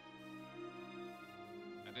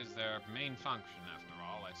 That is their main function, after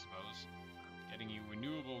all, I suppose. Getting you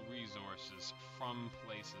renewable resources from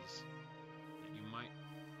places that you might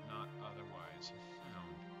not otherwise have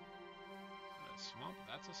found. That swamp?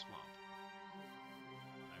 That's a swamp.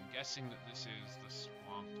 I'm guessing that this is the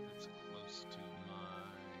swamp that's close to my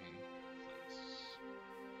place.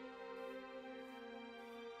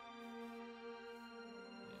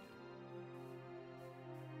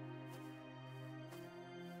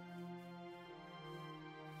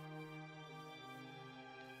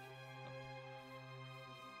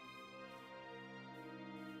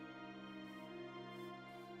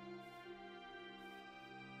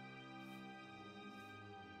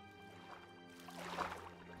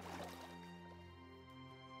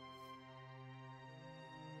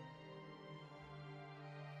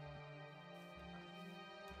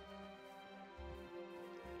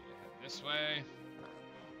 This way.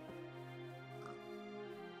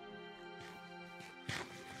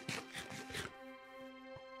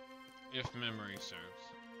 If memory serves.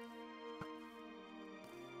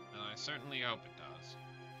 And I certainly hope it does.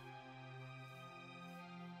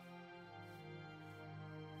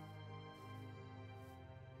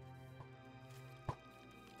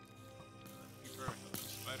 Hello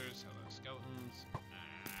spiders, hello skeletons.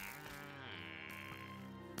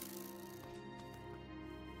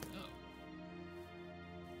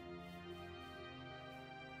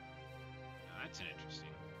 That's an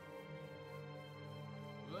interesting.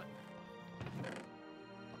 What?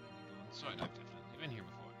 So I've definitely been here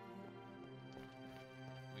before.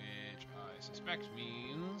 Which I suspect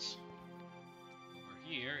means over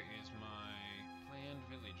here is my planned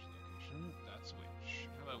village location. That's Witch.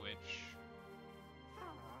 Hello, Witch.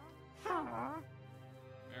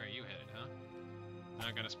 Where are you headed, huh?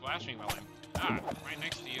 Not gonna splash me while I'm right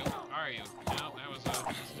next to you. Are you? No, that was a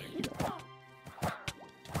mistake.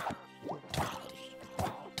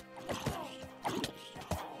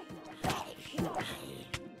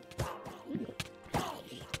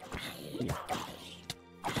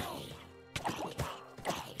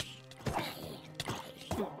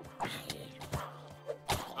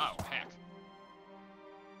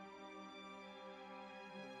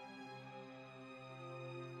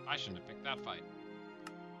 that fight.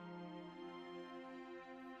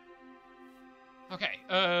 Okay,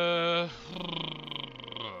 yeah,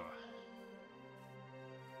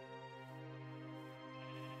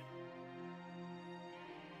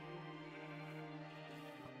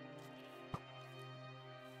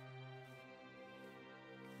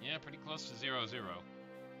 pretty close to 0-0.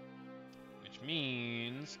 Which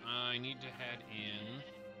means I need to head in.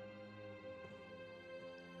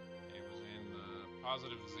 It was in the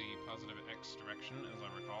positive Z, positive X direction, as I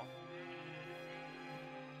recall.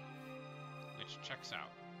 Which checks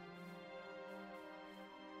out.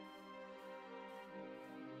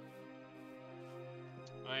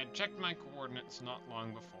 I had checked my coordinates not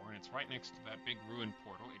long before, and it's right next to that big ruined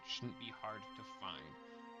portal. It shouldn't be hard to find.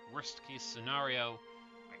 Worst case scenario,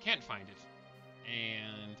 I can't find it,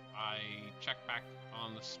 and I check back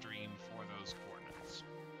on the stream for those coordinates.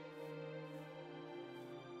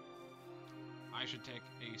 I should take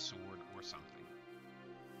a sword or something.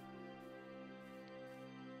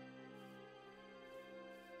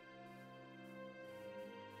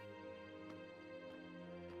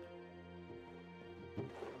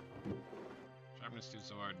 Sharpness 2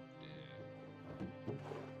 sword.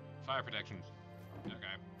 Fire protection.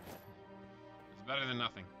 Okay. It's better than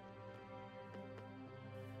nothing.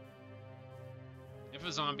 If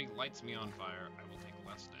a zombie lights me on fire, I will take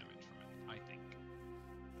less damage from it, I think.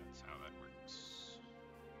 That's how that works.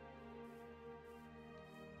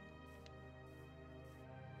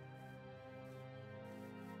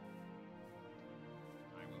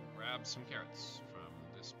 I will grab some carrots from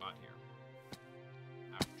this spot here.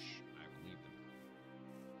 Ouch. I will need them.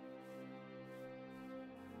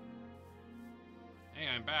 Hey,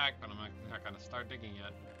 I'm back, but I'm not gonna start digging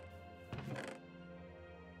yet.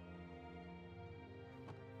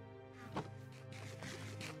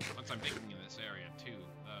 Once I'm digging in this area, too,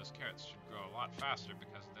 those carrots should grow a lot faster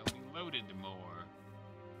because they'll be loaded more.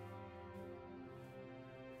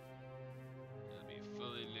 They'll be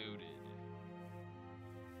fully loaded.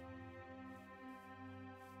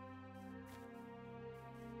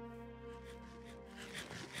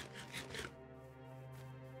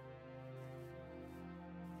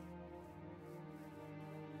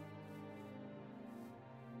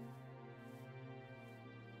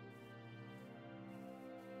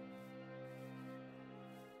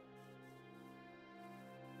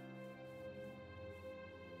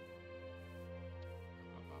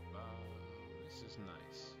 This is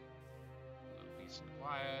nice. A little peace and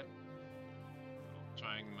quiet.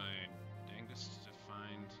 Trying my dangest to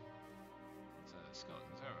find the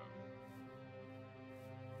skeleton's arrow.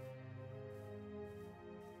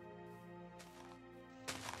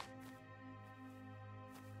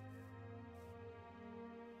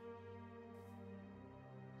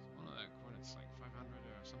 Is one of the coordinates like 500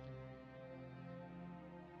 or something?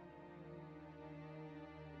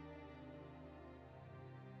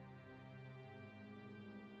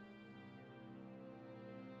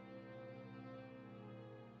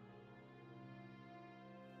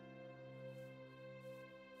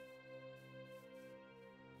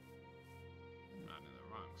 Not in the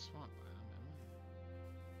wrong swamp biome, am I?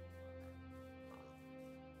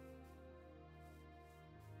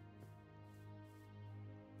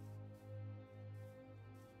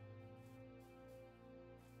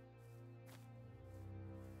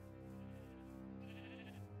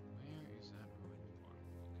 Where is that ruined portal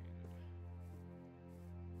located?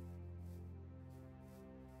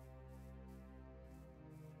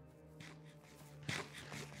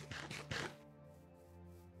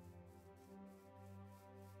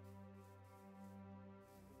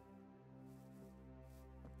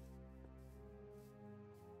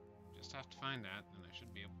 Just have to find that, and I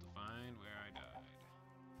should be able to find where I died.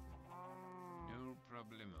 No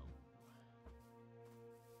problemo.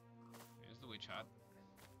 There's the witch hut.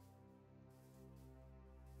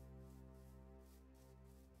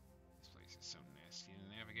 This place is so nasty to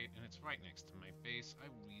navigate, and it's right next to my base. I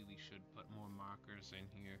really should put more markers in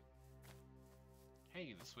here.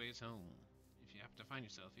 Hey, this way is home. If you happen to find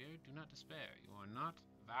yourself here, do not despair. You are not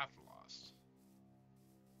that lost.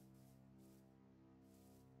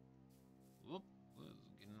 Whoop, was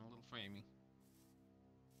getting a little framey.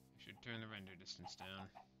 I should turn the render distance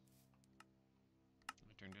down.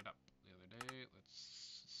 I turned it up the other day.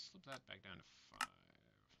 Let's slip that back down to 5.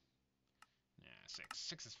 Nah, 6.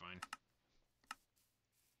 6 is fine.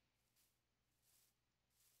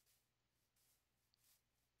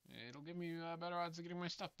 It'll give me better odds of getting my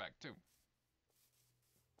stuff back, too.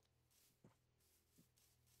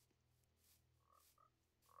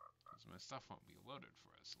 Because my stuff won't be loaded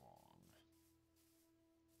for as long.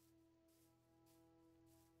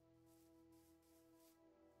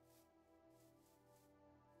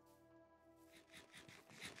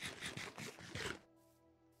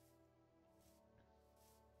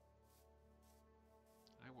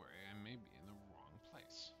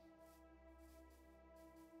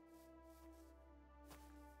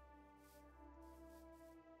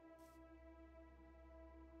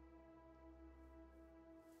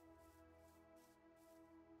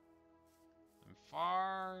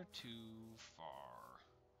 far too far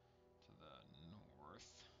to the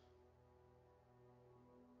north.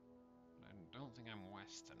 But I don't think I'm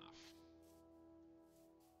west enough.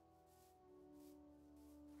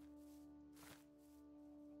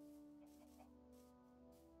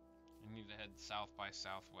 I need to head south by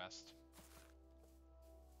southwest.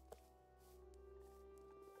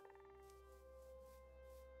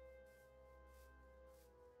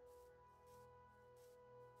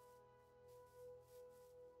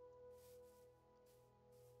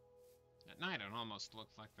 At night, it almost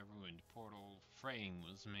looked like the ruined portal frame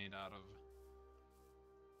was made out of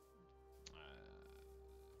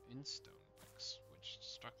instone bricks, which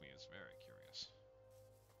struck me as very curious.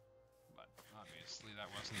 But obviously that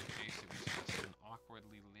wasn't the case. It was just an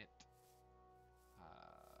awkwardly lit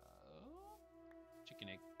chicken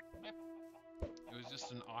egg. Yep. It was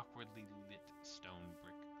just an awkwardly lit stone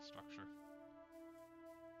brick structure.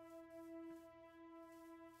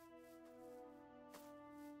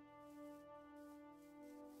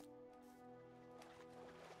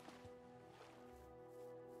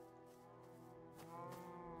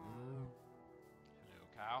 Hello,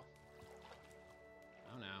 cow.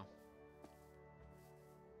 Oh no.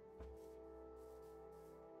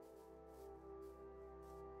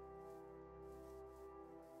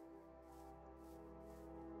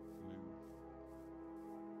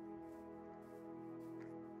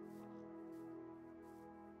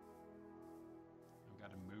 I've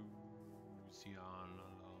got to mosey on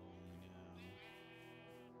along now.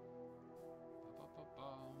 Ba-ba-ba-ba.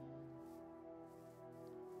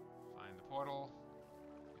 Find the portal,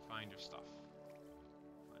 you find your stuff.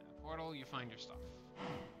 Find the portal, you find your stuff.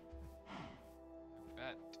 I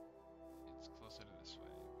bet it's closer to this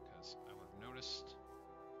way, because I would have noticed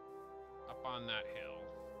up on that hill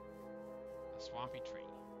a swampy tree.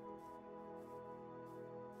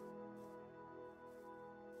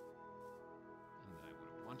 And I would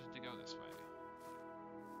have wanted to go this way.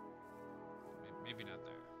 Maybe not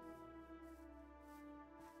there.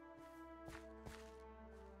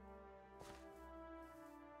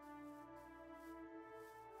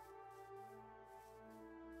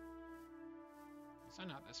 Was I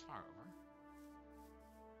not this far over?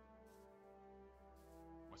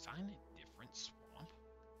 Was I in a different swamp?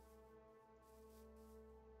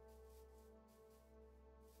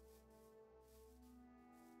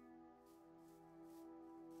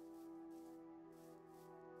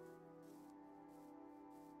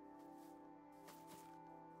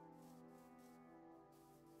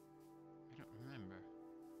 I don't remember.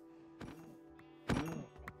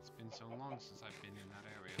 It's been so long since I've been in that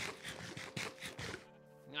area.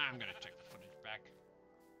 Nah, I'm gonna check the footage back.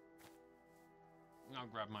 I'll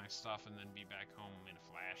grab my stuff and then be back home in a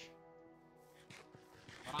flash.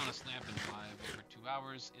 But honestly, I've been live over 2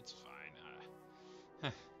 hours. It's fine.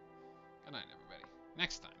 Good night, everybody.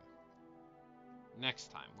 Next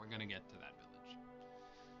time, we're gonna get to that village.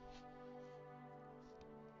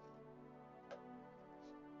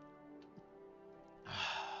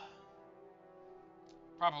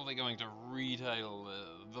 Probably going to retitle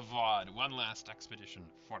the VOD One Last Expedition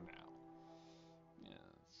for now. Yeah,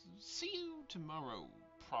 see you tomorrow,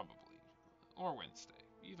 probably. Or Wednesday.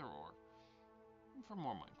 Either or. For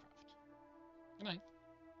more Minecraft. Good night.